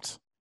getting bumped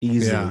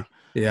easily.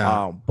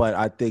 Yeah. But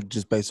I think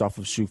just based off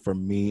of shoe for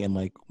me and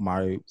like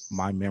my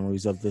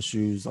memories of the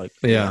shoes, like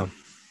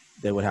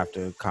they would have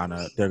to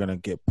they're gonna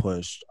get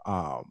pushed.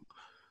 All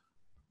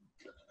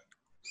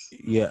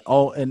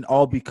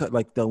because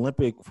like the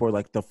Olympic for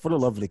the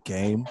love of the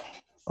game.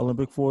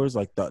 Olympic 4s,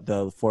 like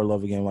the for love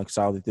of the game, like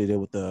style that they did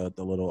with the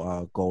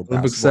little gold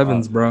Olympic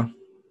 7s, bro.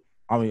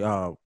 I mean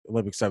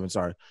Olympic 7.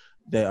 Sorry,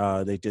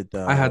 they did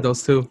the. I had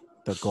those too.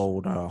 The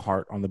gold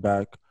heart on the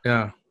back.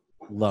 Yeah,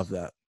 love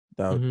that.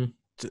 That Mm-hmm.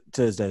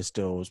 to this day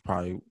still is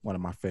probably one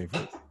of my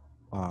favorite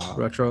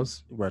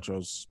Retros.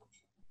 retros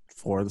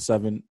for the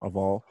 7 of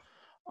all.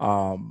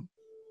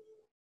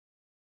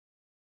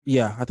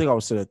 Yeah, I think I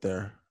would sit it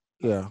there.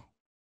 Yeah,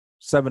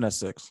 7 at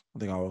 6. I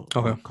think I'll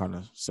Okay. kind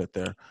of sit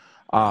there.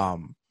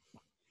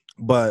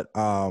 But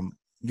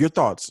your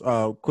thoughts,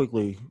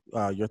 quickly.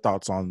 Your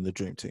thoughts on the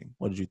Dream Team.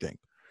 What did you think?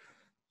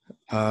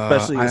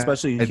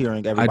 Especially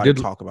hearing everybody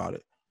talk about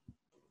it.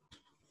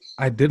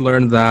 I did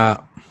learn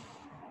that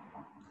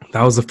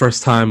was the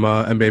first time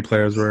NBA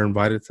players were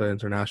invited to an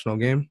international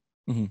game.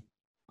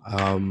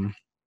 Mm-hmm.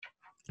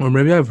 Or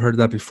maybe I've heard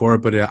that before,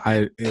 but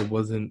it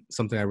wasn't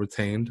something I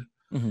retained.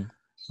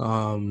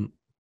 Mm-hmm.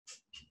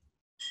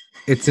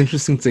 It's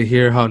interesting to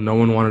hear how no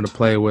one wanted to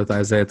play with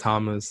Isaiah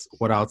Thomas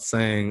without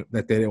saying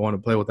that they didn't want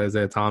to play with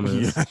Isaiah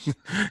Thomas.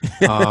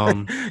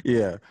 Yeah.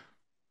 Yeah.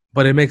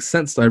 But it makes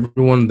sense.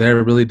 Everyone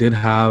there really did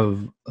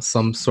have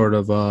some sort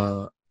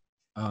of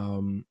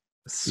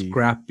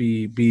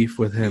scrappy beef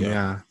with him.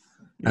 Yeah.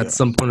 At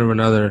some point or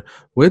another,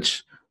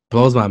 which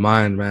blows my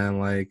mind, man.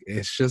 Like,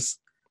 it's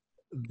just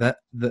that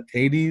the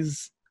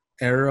 80s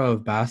era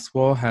of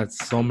basketball had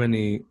so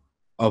many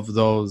of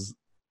those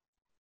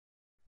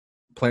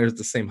players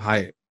the same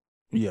height.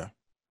 Yeah.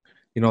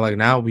 You know, like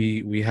now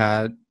we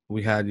had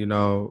LeBron,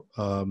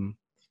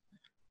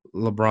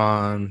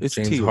 It's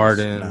James tiers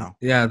Harden. now.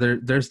 Yeah,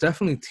 there's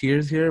definitely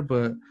tiers here,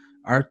 but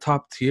our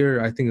top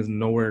tier I think is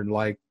nowhere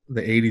like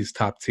the 80s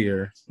top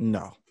tier.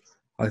 No.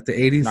 Like the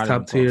 80s Not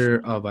top tier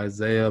of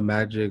Isaiah,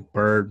 Magic,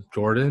 Bird,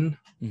 Jordan.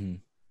 Mm-hmm.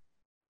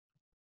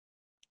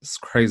 It's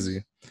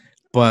crazy.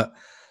 But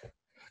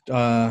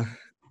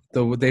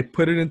they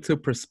put it into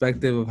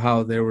perspective of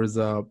how there was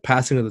a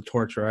passing of the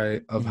torch,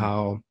 right? Of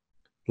how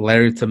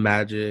Larry to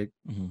Magic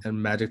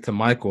and Magic to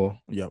Michael.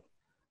 Yep.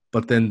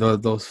 But then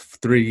those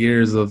 3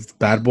 years of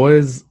Bad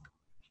Boys,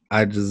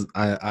 I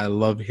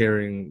love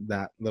hearing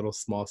that little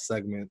small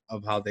segment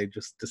of how they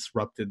just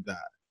disrupted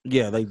that.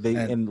 Yeah, but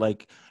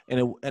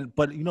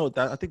you know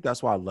that I think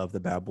that's why I love the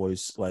Bad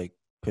Boys like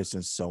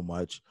Pistons so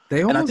much.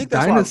 They almost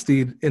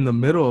dynastied in the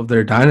middle of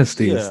their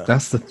dynasties. Yeah.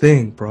 That's the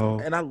thing, bro.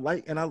 And I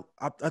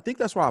think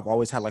that's why I've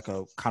always had like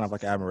a kind of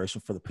like admiration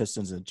for the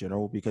Pistons in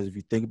general, because if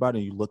you think about it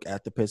and you look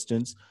at the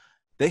Pistons,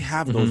 they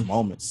have those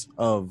moments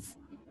of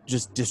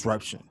just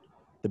disruption.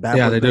 The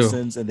Bad Boy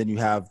Pistons, and then you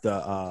have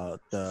the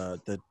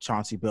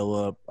Chauncey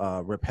Billup,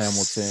 Rip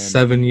Hamilton,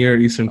 7-year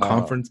Eastern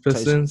Conference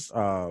Pistons,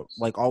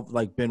 like all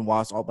like Ben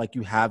Watts, all like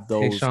you have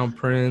those Tayshaun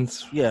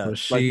Prince,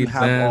 Rashid, like you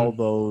have all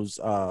those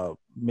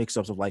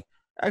mix-ups of like,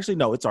 actually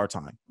no, it's our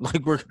time.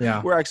 Like we're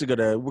actually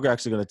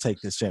gonna take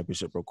this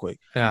championship real quick.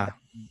 Yeah,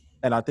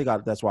 and I think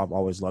that's why I've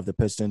always loved the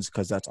Pistons,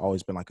 because that's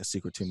always been like a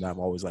secret team that I've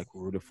always like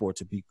rooted for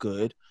to be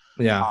good.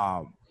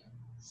 Yeah,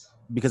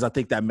 because I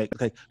think that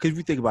because if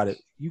you think about it,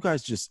 you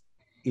guys just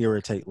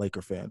irritate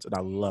Laker fans, and I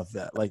love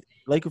that. Like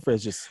Laker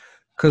fans just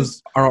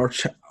because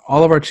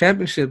all of our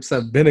championships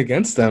have been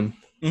against them,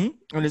 and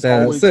it's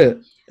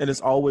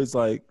always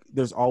like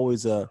there's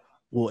always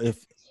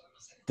if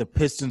the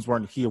Pistons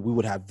weren't here, we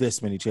would have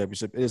this many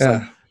championships. It's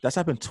like that's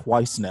happened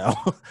twice now.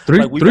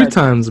 three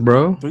times,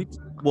 bro.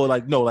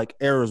 Like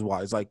eras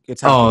wise, like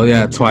it's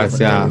happened twice.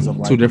 Yeah,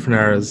 two different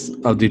eras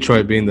of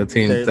Detroit being the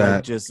team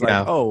that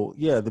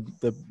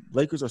the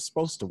Lakers are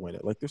supposed to win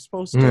it. Like they're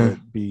supposed to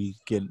be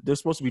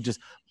just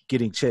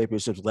getting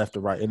championships left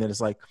or right, and then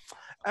it's like,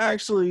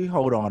 actually,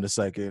 hold on a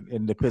second,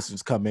 and the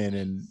Pistons come in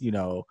and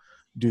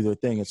do their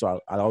thing. And so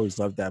I always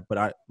loved that. But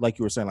I, like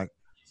you were saying, like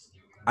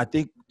I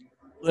think,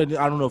 I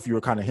don't know if you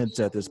were kind of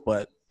hinting at this,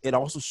 but it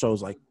also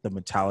shows like the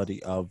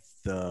mentality of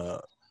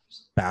the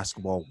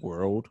basketball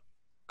world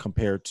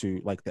compared to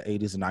like the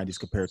 80s and 90s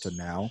compared to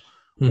now,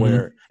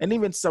 where, and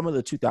even some of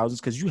the 2000s,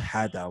 because you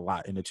had that a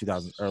lot in the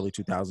 2000s, early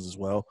 2000s as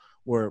well,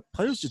 where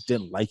players just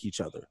didn't like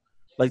each other.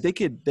 Like they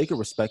could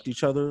respect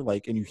each other,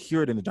 like, and you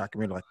hear it in the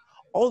documentary, like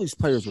all these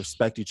players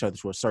respect each other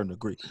to a certain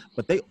degree,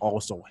 but they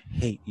also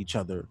hate each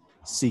other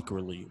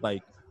secretly.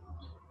 Like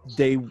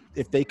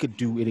if they could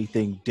do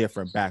anything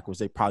different backwards,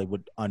 they probably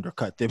would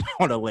undercut them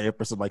on a layup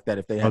or something like that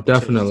if they had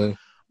definitely.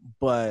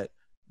 But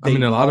I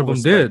mean, a lot of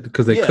them did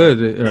because they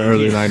could in the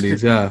early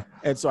 90s, yeah.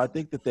 And so I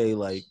think that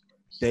they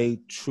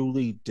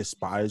truly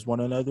despise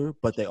one another,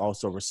 but they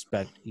also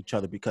respect each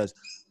other, because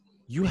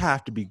you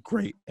have to be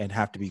great and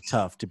have to be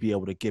tough to be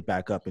able to get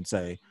back up and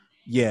say,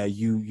 yeah,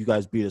 you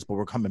guys beat us, but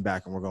we're coming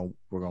back and we're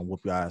gonna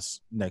whoop your ass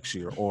next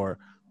year. Or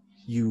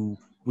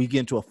we get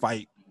into a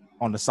fight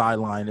on the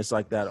sideline, it's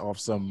like that off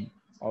some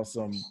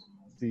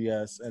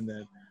BS, and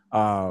then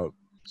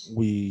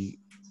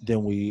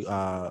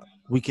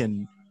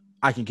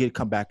I can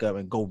come back up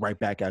and go right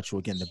back at you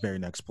again the very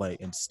next play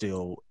and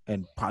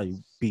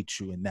probably beat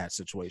you in that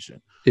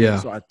situation. Yeah.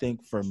 So I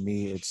think for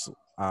me, it's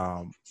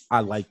I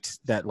liked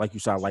that, like you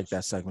said, I like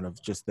that segment of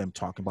just them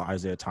talking about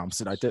Isaiah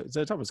Thomas.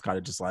 Isaiah Thomas kind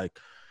of just like,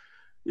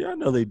 yeah, I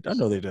know they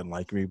didn't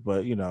like me,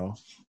 but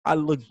I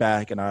look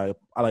back and I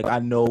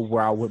know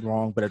where I went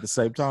wrong, but at the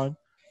same time,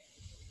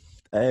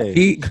 hey,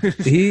 he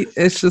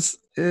it's just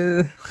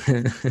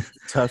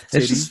tough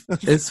titty.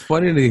 It's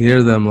funny to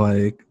hear them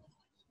like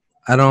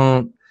I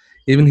don't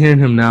even hearing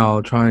him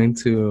now trying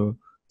to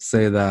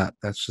say that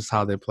that's just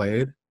how they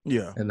played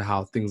Yeah. and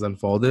how things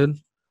unfolded.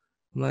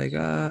 I'm like,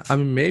 I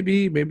mean,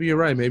 maybe you're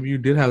right. Maybe you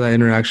did have that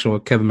interaction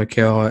with Kevin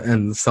McHale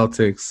and the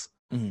Celtics.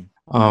 Mhm.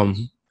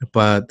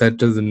 But that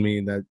doesn't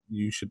mean that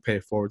you should pay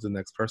it forward to the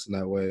next person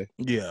that way.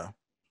 Yeah.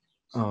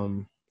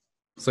 So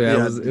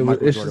yeah,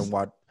 Michael it's Jordan.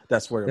 just,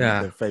 That's where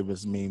yeah. the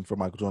famous meme for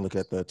Michael Jordan. Look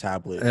at the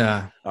tablet.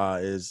 Yeah.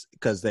 Is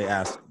because they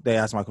asked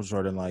Michael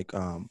Jordan like,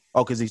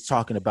 because he's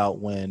talking about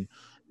when,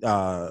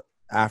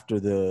 after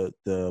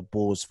the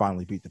Bulls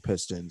finally beat the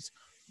Pistons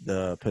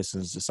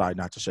decide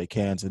not to shake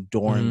hands, and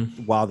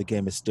while the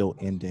game is still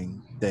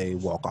ending, they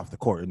walk off the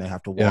court and they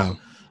have to walk.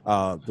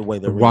 The way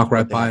they're walk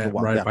right they have by to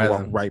walk, right they have by to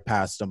walk them. right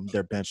past them,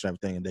 their bench and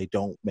everything, and they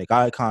don't make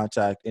eye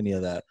contact, any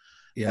of that.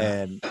 Yeah.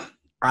 And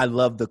I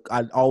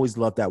always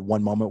love that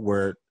one moment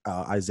where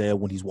Isaiah,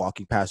 when he's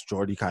walking past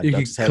Jordan, he kind of You ducks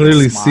can his head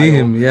clearly and see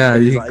him. Yeah,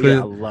 and he's you like, can yeah,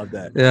 I love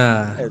that.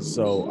 Yeah. And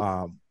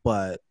so,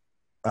 but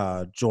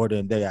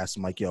Jordan, they asked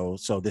him like, yo,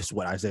 so this is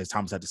what Isaiah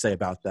Thomas had to say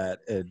about that.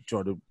 And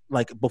Jordan,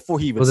 like, before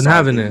he even Wasn't saw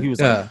having it, it. he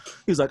was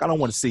like, I don't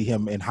want to see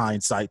him in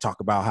hindsight talk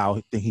about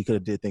how he could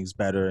have did things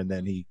better. And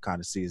then he kind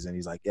of sees it and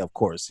he's like, yeah, of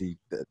course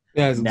that's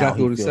now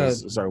exactly what he said.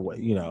 a certain way,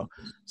 you know.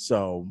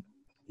 So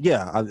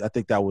yeah, I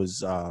think that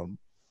was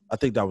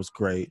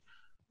great.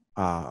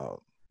 But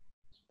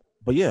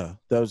yeah,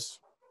 that was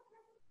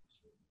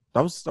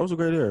a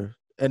great era.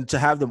 And to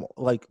have them,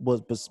 like,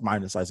 was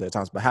minus Isaiah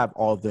Thomas, but have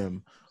all of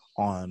them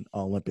on an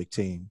Olympic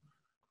team.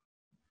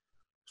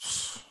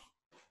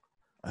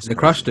 They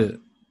crushed it.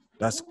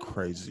 That's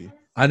crazy.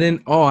 I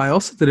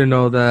also didn't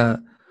know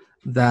that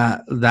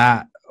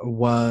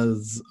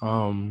was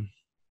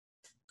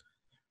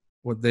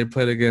what they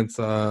played against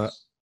Kukoc.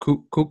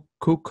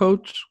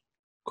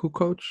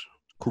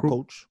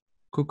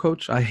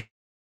 I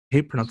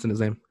hate pronouncing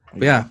his name.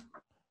 But yeah,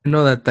 I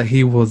know that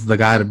he was the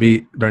guy to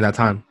beat during that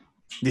time.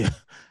 Yeah.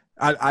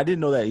 I didn't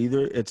know that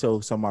either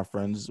until some of my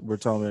friends were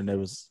telling me, and they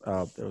was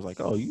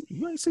like, "Oh,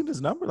 you ain't seen his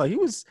number? Like he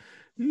was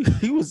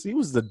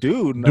the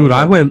dude." And dude,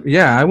 I like,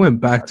 went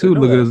back to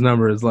look at his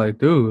numbers. Like,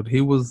 dude,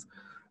 he was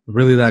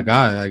really that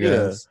guy. I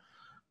guess.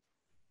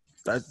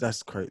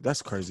 That's crazy.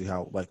 That's crazy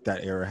how like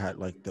that era had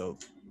like the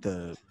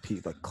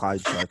like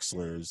Clyde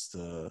Drexlers,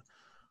 the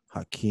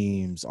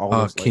Hakeems, all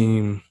those.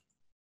 Hakeem. Like,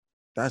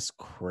 that's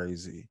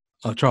crazy.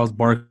 Charles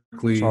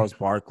Barkley,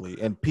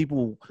 and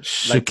people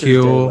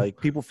Shaquille,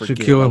 like people forget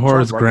Shaquille and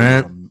Horace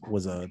Grant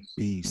was a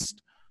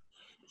beast.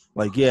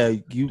 Like, yeah,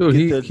 you dude,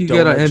 he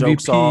got an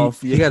MVP. Off.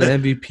 He got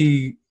an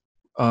MVP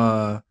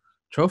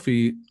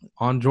trophy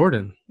on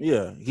Jordan.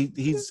 Yeah,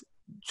 he's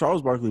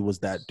Charles Barkley was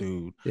that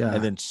dude. Yeah,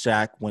 and then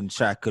when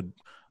Shaq could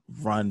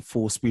run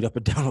full speed up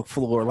and down the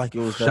floor, like it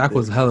was. Shaq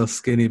was hella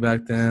skinny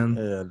back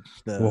then.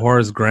 Yeah,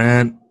 Horace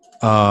Grant,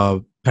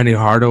 Penny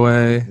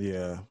Hardaway.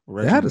 Yeah,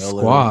 Reggie they had a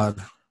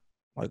squad.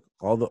 Like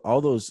all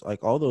those like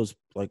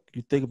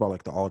you think about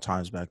like the all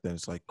times back then,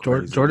 it's like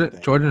crazy.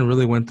 Jordan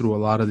really went through a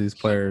lot of these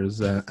players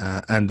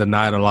and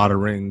denied a lot of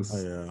rings.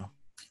 Oh, yeah,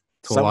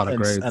 to a lot of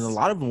grades, and a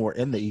lot of them were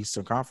in the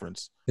Eastern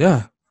Conference.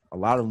 Yeah, a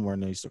lot of them were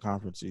in the Eastern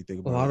Conference. You think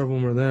about a lot of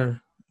them were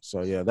there.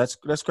 So yeah, that's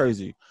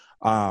crazy.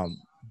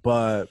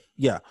 But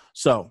yeah,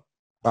 so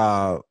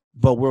but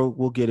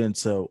we'll get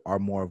into our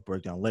more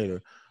breakdown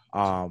later.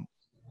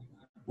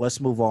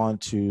 Let's move on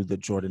to the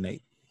Jordan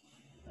 8,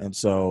 and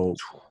so.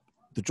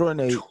 The Jordan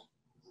 8,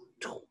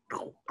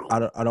 I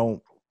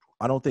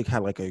don't think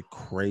had like a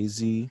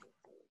crazy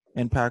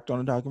impact on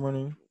the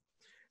documentary.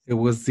 It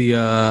was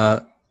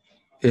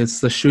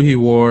it's the shoe he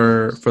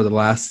wore for the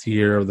last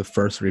year of the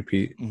first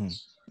repeat. Mm-hmm.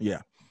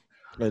 Yeah,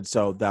 and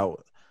so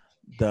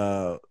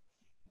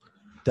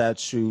that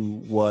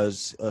shoe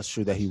was a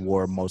shoe that he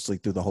wore mostly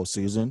through the whole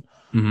season.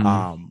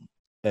 Mm-hmm.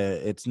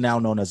 It's now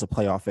known as a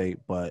playoff 8,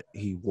 but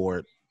he wore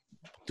it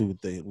through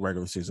the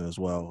regular season as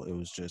well. It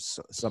was just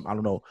some, I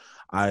don't know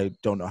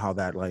how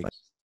that like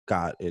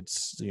got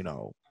its,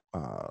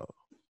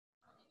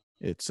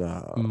 it's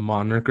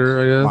moniker,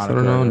 I guess. I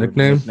don't know,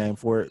 nickname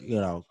for it,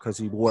 because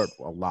he wore it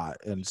a lot.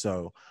 And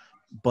so,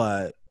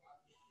 but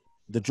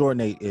the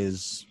Jordan 8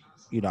 is,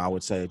 I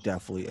would say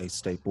definitely a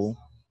staple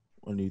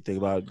when you think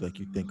about it. Like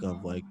you think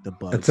of like the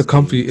Bugs. It's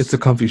a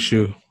comfy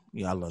shoe.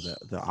 Yeah, I love that.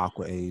 The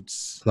Aqua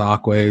 8s.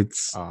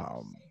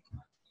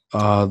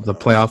 The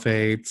playoff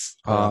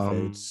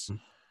 8s,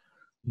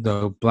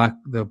 the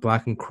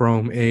black and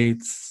chrome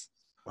 8s.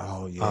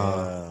 Oh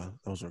yeah,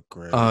 those are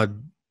great.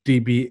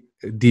 DB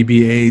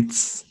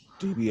 8s.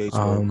 DB 8s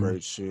were a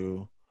great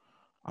shoe.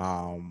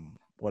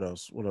 What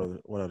else? What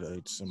other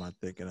 8s am I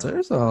thinking of?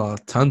 There's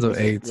tons of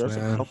 8s. There's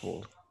man. a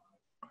couple.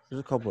 There's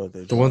a couple of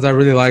things. The ones I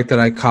really liked that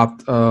I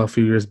copped a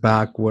few years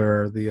back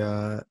were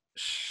the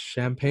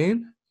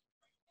champagne.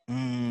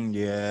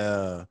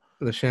 Yeah.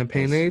 The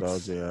champagne 8s.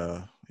 Those,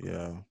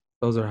 yeah.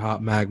 Those are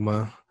hot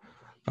magma.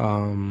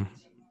 The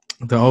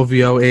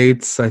OVO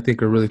 8s I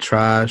think are really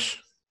trash.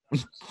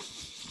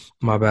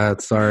 My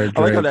bad. Sorry, Drake.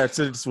 I like how that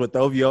sentence with the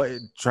OVO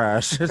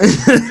trash.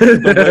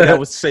 The way that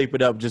was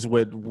shaping up just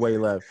went way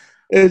left.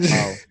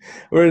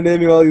 We're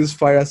naming all these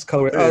fire ass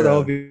colorways.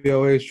 Oh, the Yeah.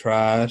 OVO is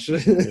trash.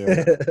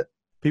 Yeah.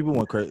 People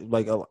went crazy.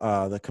 Like what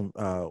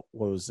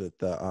was it?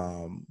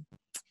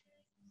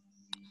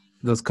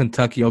 Those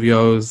Kentucky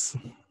OVOs.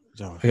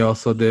 He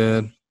also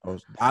did.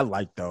 I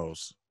like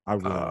those. I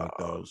really like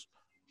those.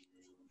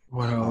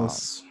 What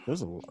else?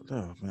 There's a lot.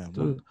 Oh,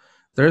 man.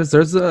 There's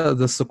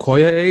the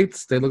Sequoia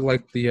 8s. They look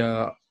like they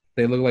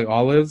look like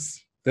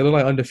olives. They look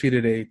like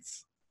undefeated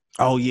 8s.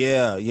 Oh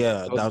yeah.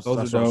 Those are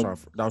That's dope. what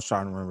I was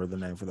trying to remember the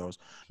name for those.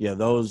 Yeah,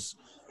 those.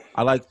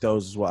 I like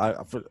those as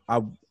well.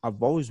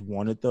 I've always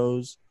wanted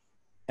those,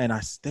 and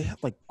they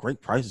have like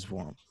great prices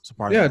for them.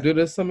 Surprisingly. Yeah, dude.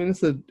 It's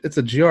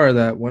a GR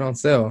that went on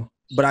sale.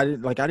 But I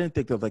didn't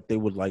think that like they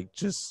would like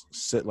just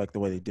sit like the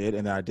way they did,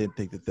 and I didn't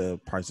think that the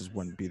prices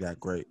wouldn't be that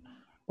great.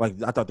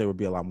 Like I thought they would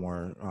be a lot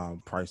more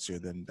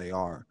pricier than they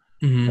are,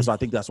 and so I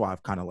think that's why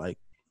I've kind of like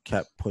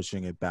kept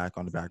pushing it back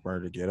on the back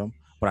burner to get them.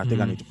 But I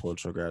think I need to pull the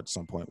trigger at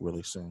some point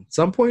really soon. At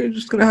some point, you're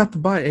just gonna have to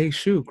buy a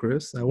shoe,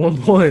 Chris. At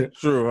one point,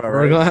 true. All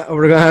we're right.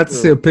 gonna have to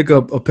see a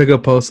pickup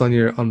post on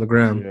the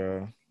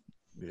gram.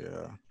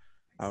 Yeah.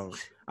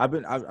 I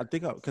think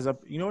because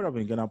you know what I've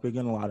been getting. I've been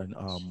getting a lot of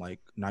like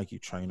Nike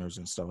trainers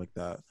and stuff like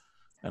that,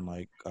 and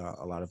like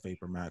a lot of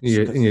Vapor Max.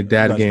 In your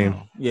dad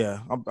game. Yeah,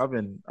 I've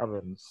been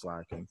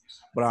slacking,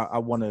 but I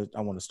want to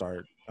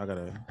start. I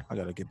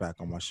gotta get back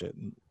on my shit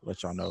and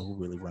let y'all know who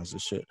really runs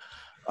this shit.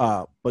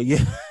 But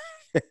yeah,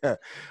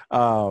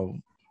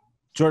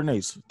 Jordan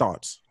 8's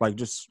thoughts, like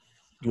just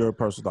your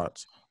personal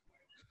thoughts.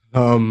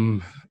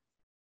 Jordan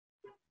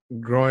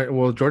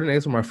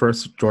 8s were my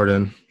first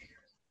Jordan.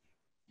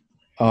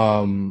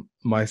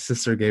 My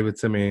sister gave it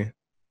to me.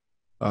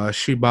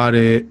 She bought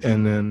it,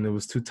 and then it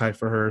was too tight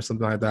for her,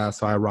 something like that.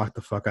 So I rocked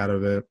the fuck out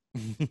of it.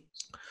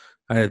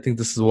 I think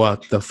this is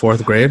the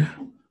fourth grade.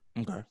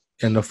 Okay.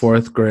 In the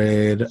fourth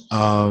grade,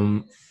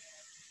 I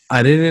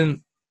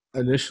didn't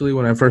initially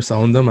when I first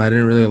owned them. I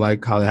didn't really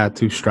like how they had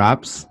two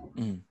straps.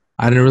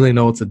 I didn't really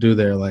know what to do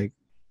there. Like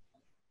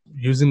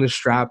using the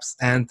straps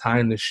and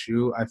tying the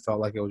shoe, I felt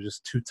like it was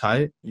just too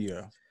tight.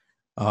 Yeah.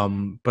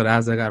 But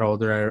as I got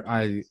older,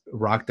 I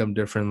rocked them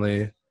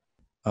differently.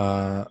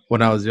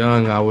 When I was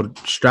young, I would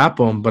strap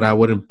them, but I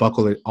wouldn't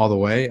buckle it all the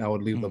way. I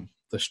would leave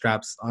the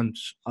straps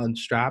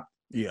unstrapped.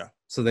 Yeah.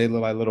 So they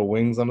look like little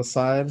wings on the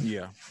side.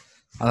 Yeah.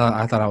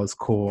 I thought I was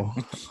cool.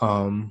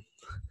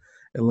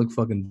 It looked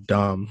fucking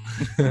dumb.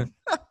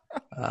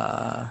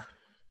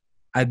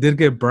 I did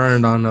get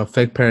burned on a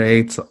fake pair of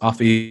 8s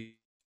off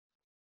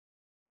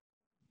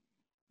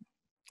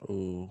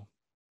Ooh.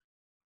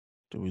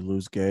 Did we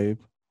lose Gabe?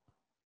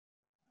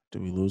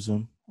 Did we lose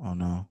him? Oh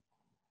no.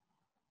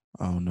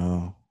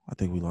 I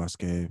think we lost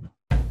Gabe.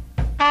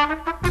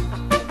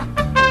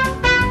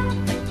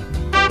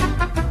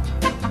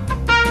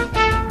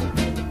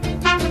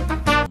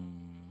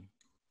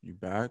 You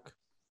back?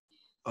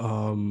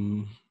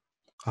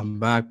 I'm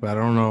back, but I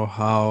don't know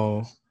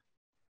how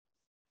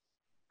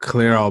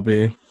clear I'll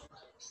be.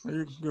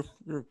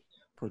 You're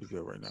pretty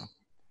good right now.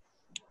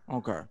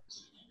 Okay.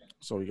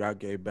 So we got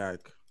Gabe back.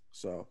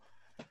 So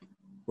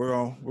we're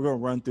gonna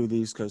run through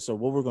these because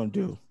what we're gonna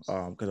do,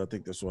 because I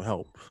think this will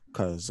help,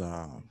 because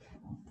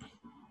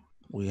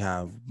we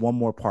have one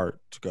more part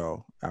to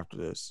go after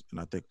this, and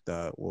I think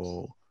that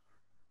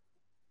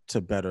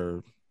to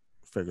better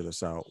figure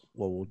this out,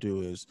 what we'll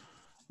do is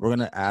we're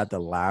gonna add the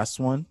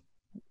last one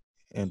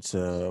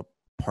into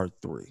part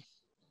 3.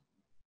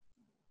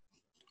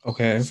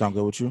 Okay. Sound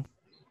good with you?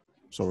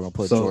 So we're gonna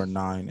put Jordan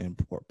 9 in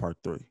part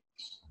 3.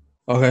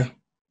 Okay.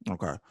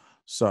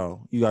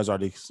 So you guys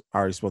already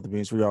spilled the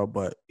beans for y'all,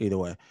 but either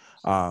way,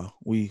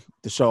 the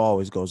show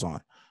always goes on.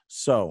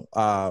 So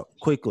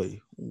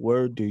quickly,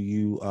 where do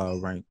you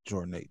rank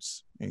Jordan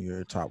 8s in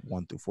your top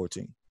 1 through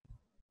 14?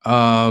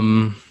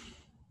 I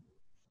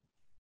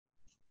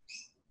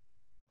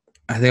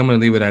think I'm gonna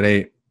leave it at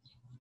 8.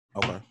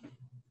 Okay.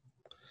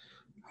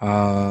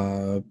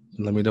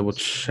 Let me double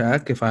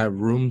check if I have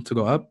room to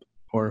go up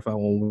or if I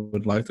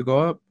would like to go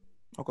up.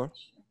 Okay.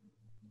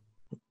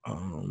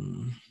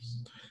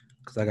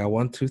 Because I got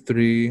 1, 2,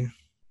 3.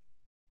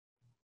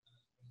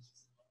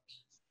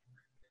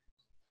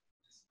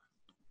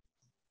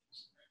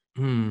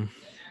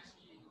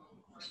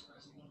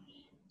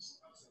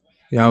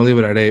 Yeah, I'll leave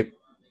it at 8.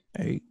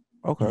 8.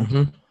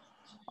 Okay.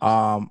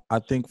 I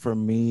think for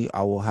me,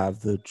 I will have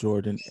the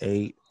Jordan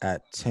 8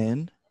 at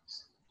 10.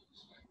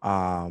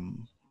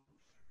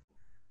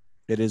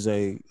 It is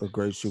a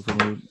great shoe for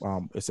me.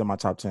 It's in my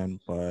top 10,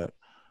 but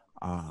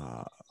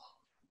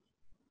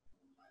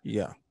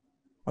yeah,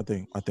 I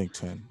think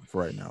 10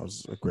 for right now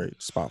is a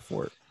great spot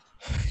for it.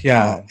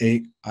 Yeah,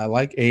 8. I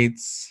like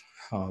 8s,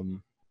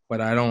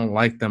 but I don't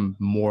like them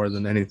more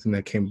than anything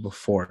that came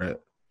before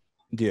it.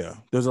 Yeah,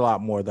 there's a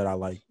lot more that I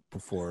like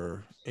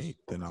before 8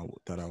 than I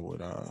would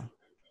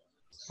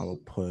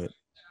put.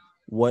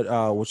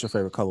 What's your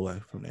favorite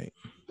colorway from 8?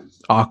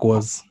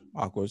 Aquas.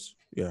 Aquas.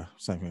 Yeah,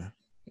 same here.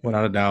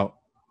 Without a doubt.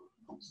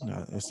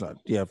 No, it's not.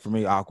 Yeah, for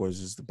me, Aquas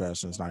is the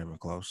best, and it's not even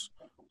close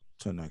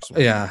to the next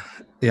one. Yeah.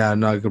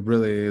 No, it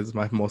really is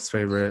my most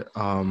favorite.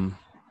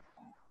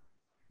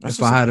 That's If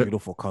just I a had it,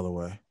 beautiful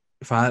colorway.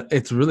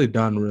 it's really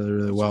done really,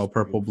 really It's well. just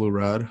Purple, beautiful. blue,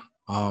 red.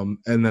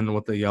 And then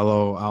with the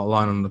yellow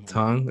outline on the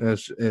tongue,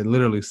 it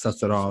literally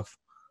sets it off.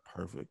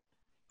 Perfect.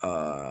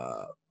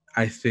 Uh,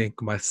 I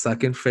think my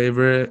second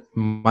favorite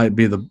might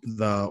be the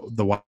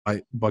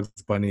white Bugs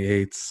Bunny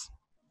 8s.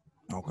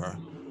 Okay.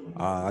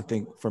 I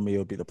think for me it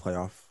would be the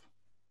playoff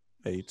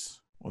 8s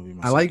would be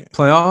my I second. like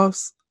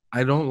playoffs.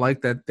 I don't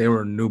like that they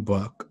were new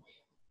book,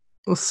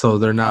 so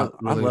they're not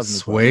I really love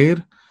Nubuck.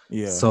 suede.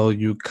 Yeah. So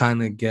you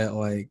kind of get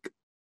like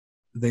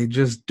they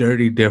just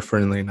dirty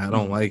differently, and I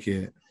don't Mhm. like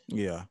it.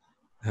 Yeah.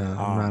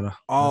 I'm not a.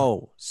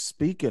 Oh,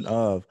 speaking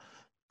of,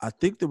 I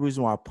think the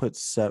reason why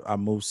I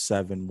moved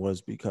 7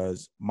 was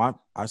because I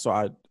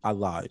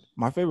lied.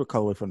 My favorite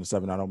colorway from the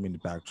 7, I don't mean to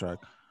backtrack,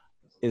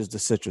 is the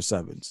Citrus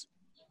 7s.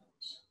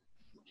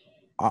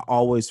 I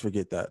always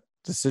forget that.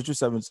 The Citrus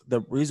 7s,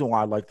 the reason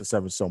why I like the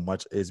 7s so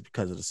much is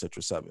because of the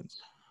Citrus 7s.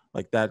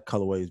 Like that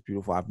colorway is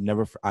beautiful.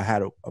 I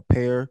had a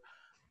pair,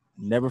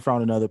 never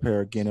found another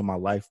pair again in my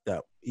life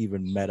that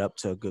even met up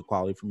to a good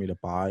quality for me to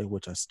buy,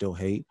 which I still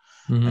hate.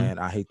 Mhm. And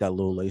I hate that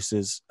Little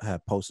Laces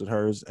have posted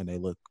hers and they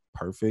look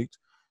perfect.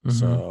 Mhm.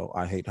 So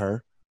I hate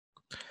her.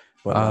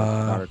 But like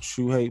Uh, not a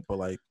true hate, but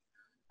like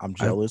I'm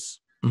I.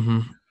 jealous.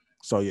 Mhm.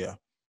 So yeah,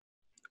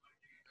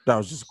 that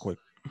was just a quick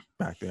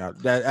back thing.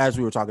 That as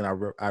we were talking,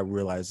 I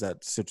realized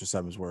that Citrus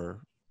 7s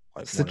were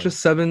like one Citrus of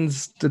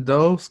Sevens. Did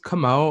those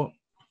come out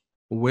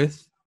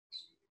with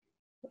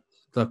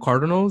the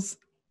Cardinals,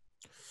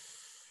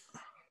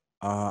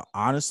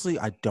 honestly,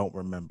 I don't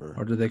remember.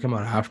 or did they come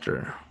out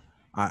after?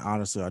 I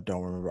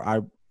don't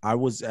remember. I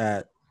was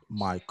at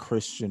my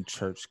Christian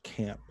church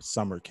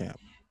summer camp.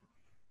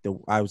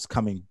 I was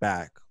coming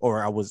back,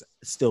 or I was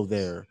still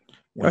there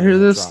when Y'all it hear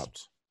had this?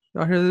 dropped.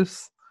 Y'all hear this? It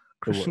was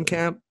Christian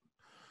camp.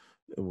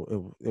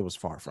 it was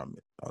far from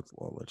it.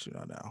 I'll let you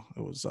know now.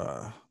 It was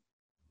a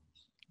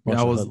Yeah, bunch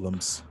of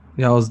hoodlums.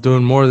 I was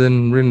doing more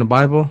than reading the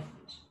Bible.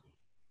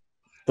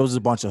 It was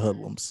a bunch of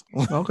hoodlums.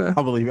 Okay. I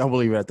believe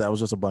it at that. It was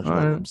just a bunch All of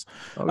right. hoodlums.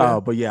 Okay.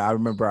 But yeah, I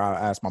remember I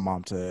asked my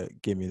mom to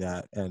give me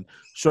that, and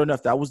sure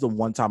enough, that was the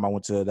one time I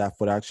went to that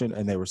foot action,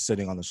 and they were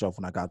sitting on the shelf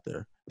when I got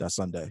there that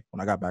Sunday.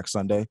 When I got back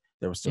Sunday,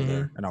 they were still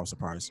there, and I was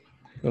surprised.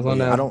 It was But on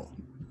yeah,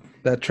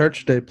 that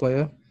church day,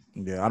 player.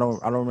 I don't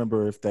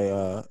remember if they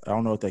I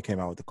don't know if they came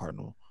out with the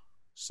Cardinal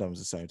 7s at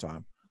the same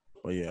time.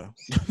 But yeah.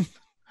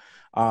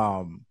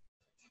 um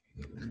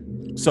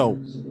so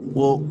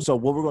so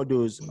what we're gonna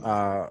do is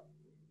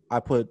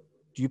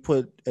you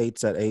put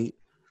 8s at 8,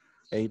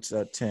 8s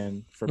at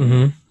 10 for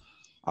me.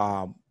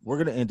 We're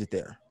gonna end it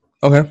there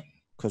Okay.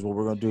 because what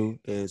we're gonna do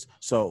is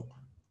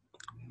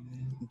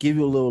give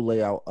you a little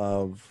layout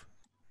of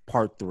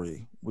part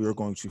 3. We are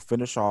going to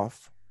finish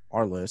off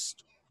our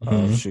list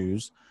of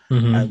shoes,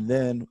 and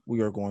then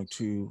we are going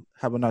to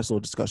have a nice little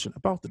discussion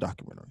about the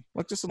documentary,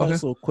 like just a Okay.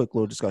 nice little quick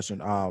little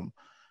discussion.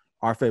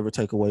 Our favorite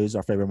takeaways,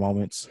 our favorite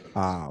moments,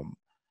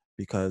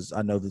 because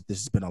I know that this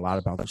has been a lot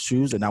about the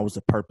shoes, and that was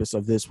the purpose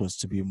of this, was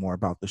to be more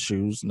about the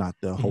shoes, not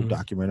the whole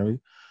documentary.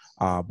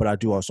 But I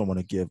do also want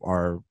to give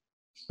our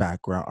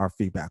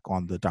feedback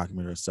on the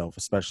documentary itself,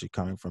 especially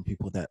coming from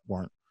people that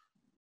weren't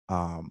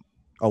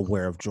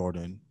aware of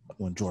Jordan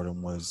when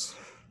Jordan was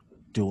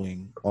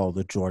doing all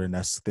the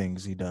Jordan-esque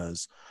things he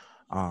does.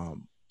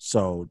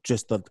 So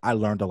I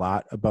learned a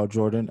lot about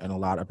Jordan and a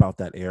lot about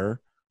that era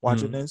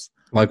watching this.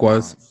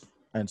 Likewise.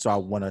 And so I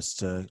want us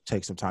to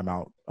take some time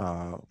out,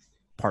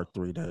 part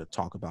 3, to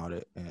talk about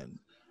it and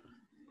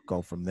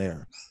go from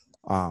there.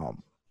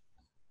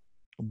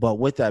 But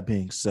with that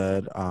being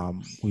said,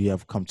 we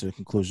have come to the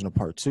conclusion of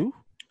part 2.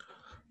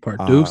 Part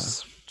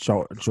deuce.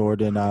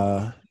 Jordan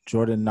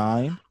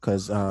 9,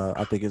 because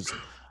I think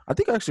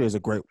actually is a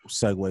great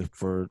segue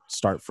for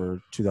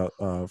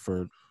 2000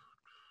 for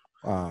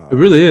It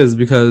really is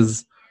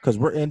because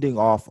we're ending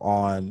off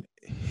on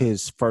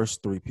his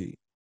first three-peat.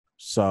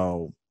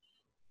 So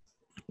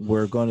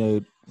we're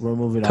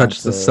moving on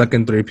touch the to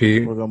second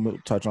three-peat. we're gonna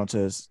touch on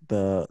to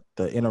the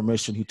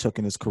intermission he took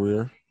in his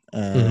career,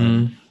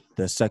 and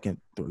the second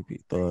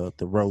three-peat, the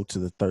road to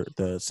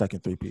the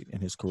second three-peat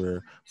in his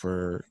career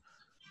for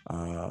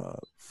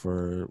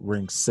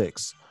ring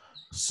 6.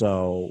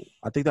 So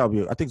I think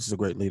this is a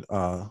great lead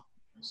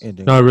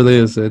ending. No, it really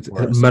is. It's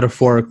for us.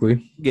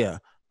 metaphorically. Yeah.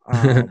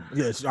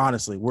 Yes,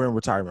 honestly, we're in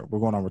retirement. We're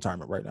going on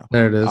retirement right now.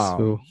 There it is.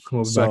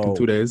 We'll be back in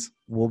 2 days.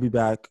 We'll be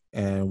back,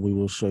 and we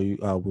will show you.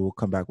 We will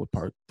come back with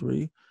part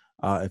 3.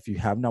 If you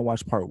have not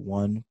watched part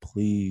 1,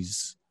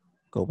 please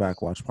go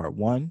back, watch part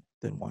 1,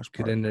 then watch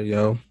Get in there,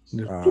 yo.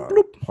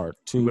 Part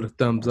 2 with a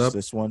thumbs watch up.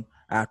 this one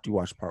after you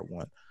watch part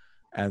 1,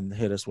 and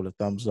hit us with a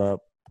thumbs up.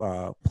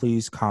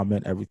 Please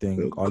comment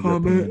everything, all your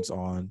opinions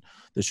on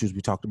the shoes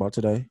we talked about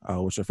today.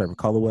 What's your favorite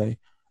colorway?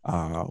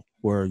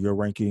 What are your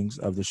rankings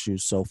of the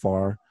shoes so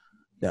far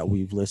that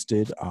we've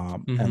listed?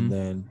 And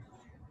then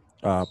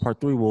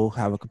part 3 we'll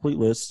have a complete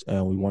list,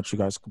 and we want you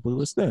guys to complete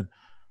list then.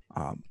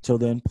 Till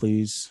then,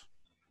 please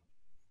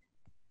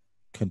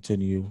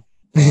continue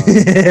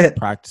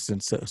practicing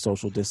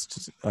social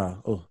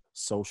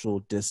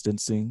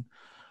distancing,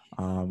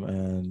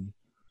 and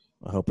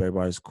I hope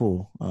everybody's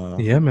cool.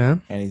 Yeah,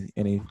 man.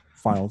 Any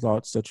final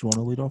thoughts that you want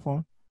to lead off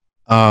on?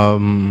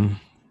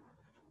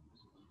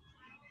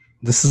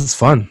 This is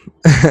fun.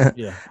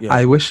 Yeah, yeah,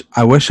 I wish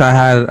I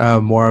had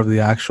more of the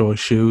actual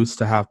shoes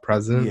to have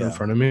present in yeah.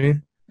 front of me.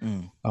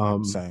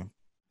 Same.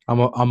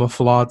 I'm a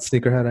flawed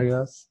sneakerhead, I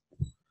guess.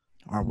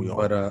 Aren't we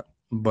all?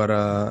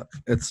 But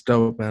it's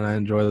dope, man. I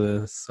enjoy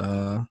this.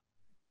 And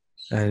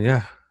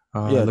yeah,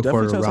 Yeah, look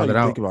forward definitely to tell us how round you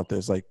it think out. about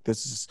this. Like,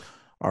 this is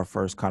our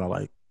first kind of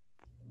like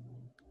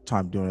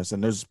time doing this,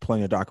 and there's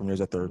plenty of documentaries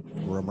that they're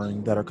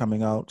rumoring that are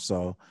coming out.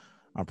 So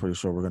I'm pretty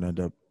sure we're gonna end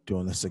up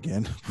doing this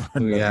again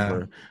Yeah.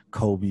 for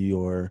Kobe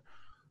or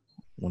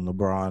when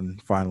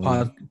LeBron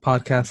finally.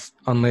 Podcast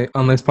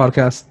Unlaced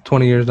podcast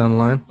 20 years down the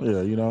line.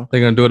 Yeah, you know.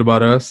 They're gonna do it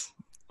about us.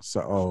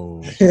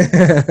 So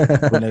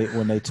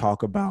when they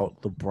talk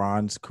about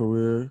LeBron's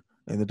career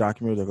in the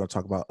documentary, they're gonna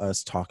talk about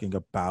us talking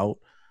about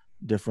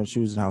different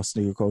shoes and how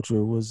sneaker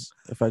culture was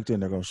affected,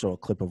 and they're gonna show a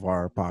clip of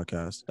our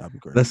podcast. That'd be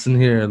great. Listen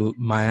here,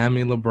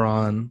 Miami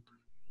LeBron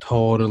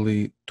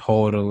totally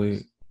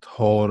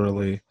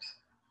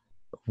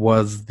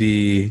was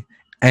the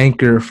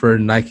anchor for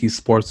Nike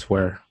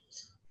sportswear.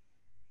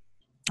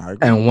 I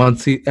agree.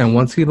 And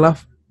once he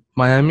left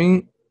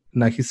Miami,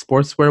 Nike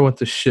sportswear went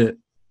to shit.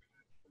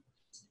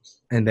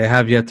 And they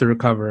have yet to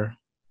recover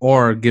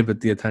or give it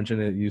the attention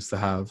it used to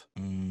have.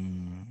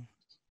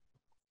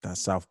 That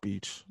South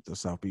Beach. The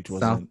South Beach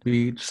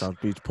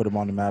South Beach put him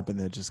on the map and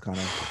then just kind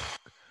of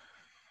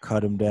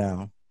cut him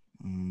down.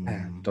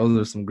 Man, those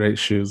are some great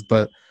shoes,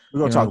 but we're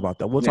gonna talk about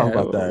that. We'll talk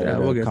about that in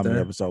we'll a coming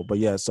there. episode. But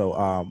yeah,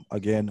 so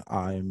again,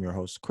 I am your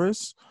host,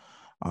 Chris.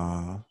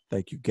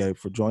 Thank you, Gabe,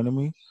 for joining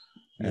me.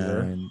 Yes,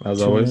 and as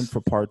tune always in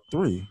for part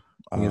 3.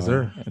 Yes,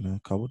 sir. In a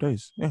couple of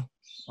days. Yeah.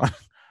 All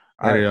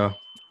right, y'all.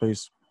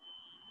 Peace.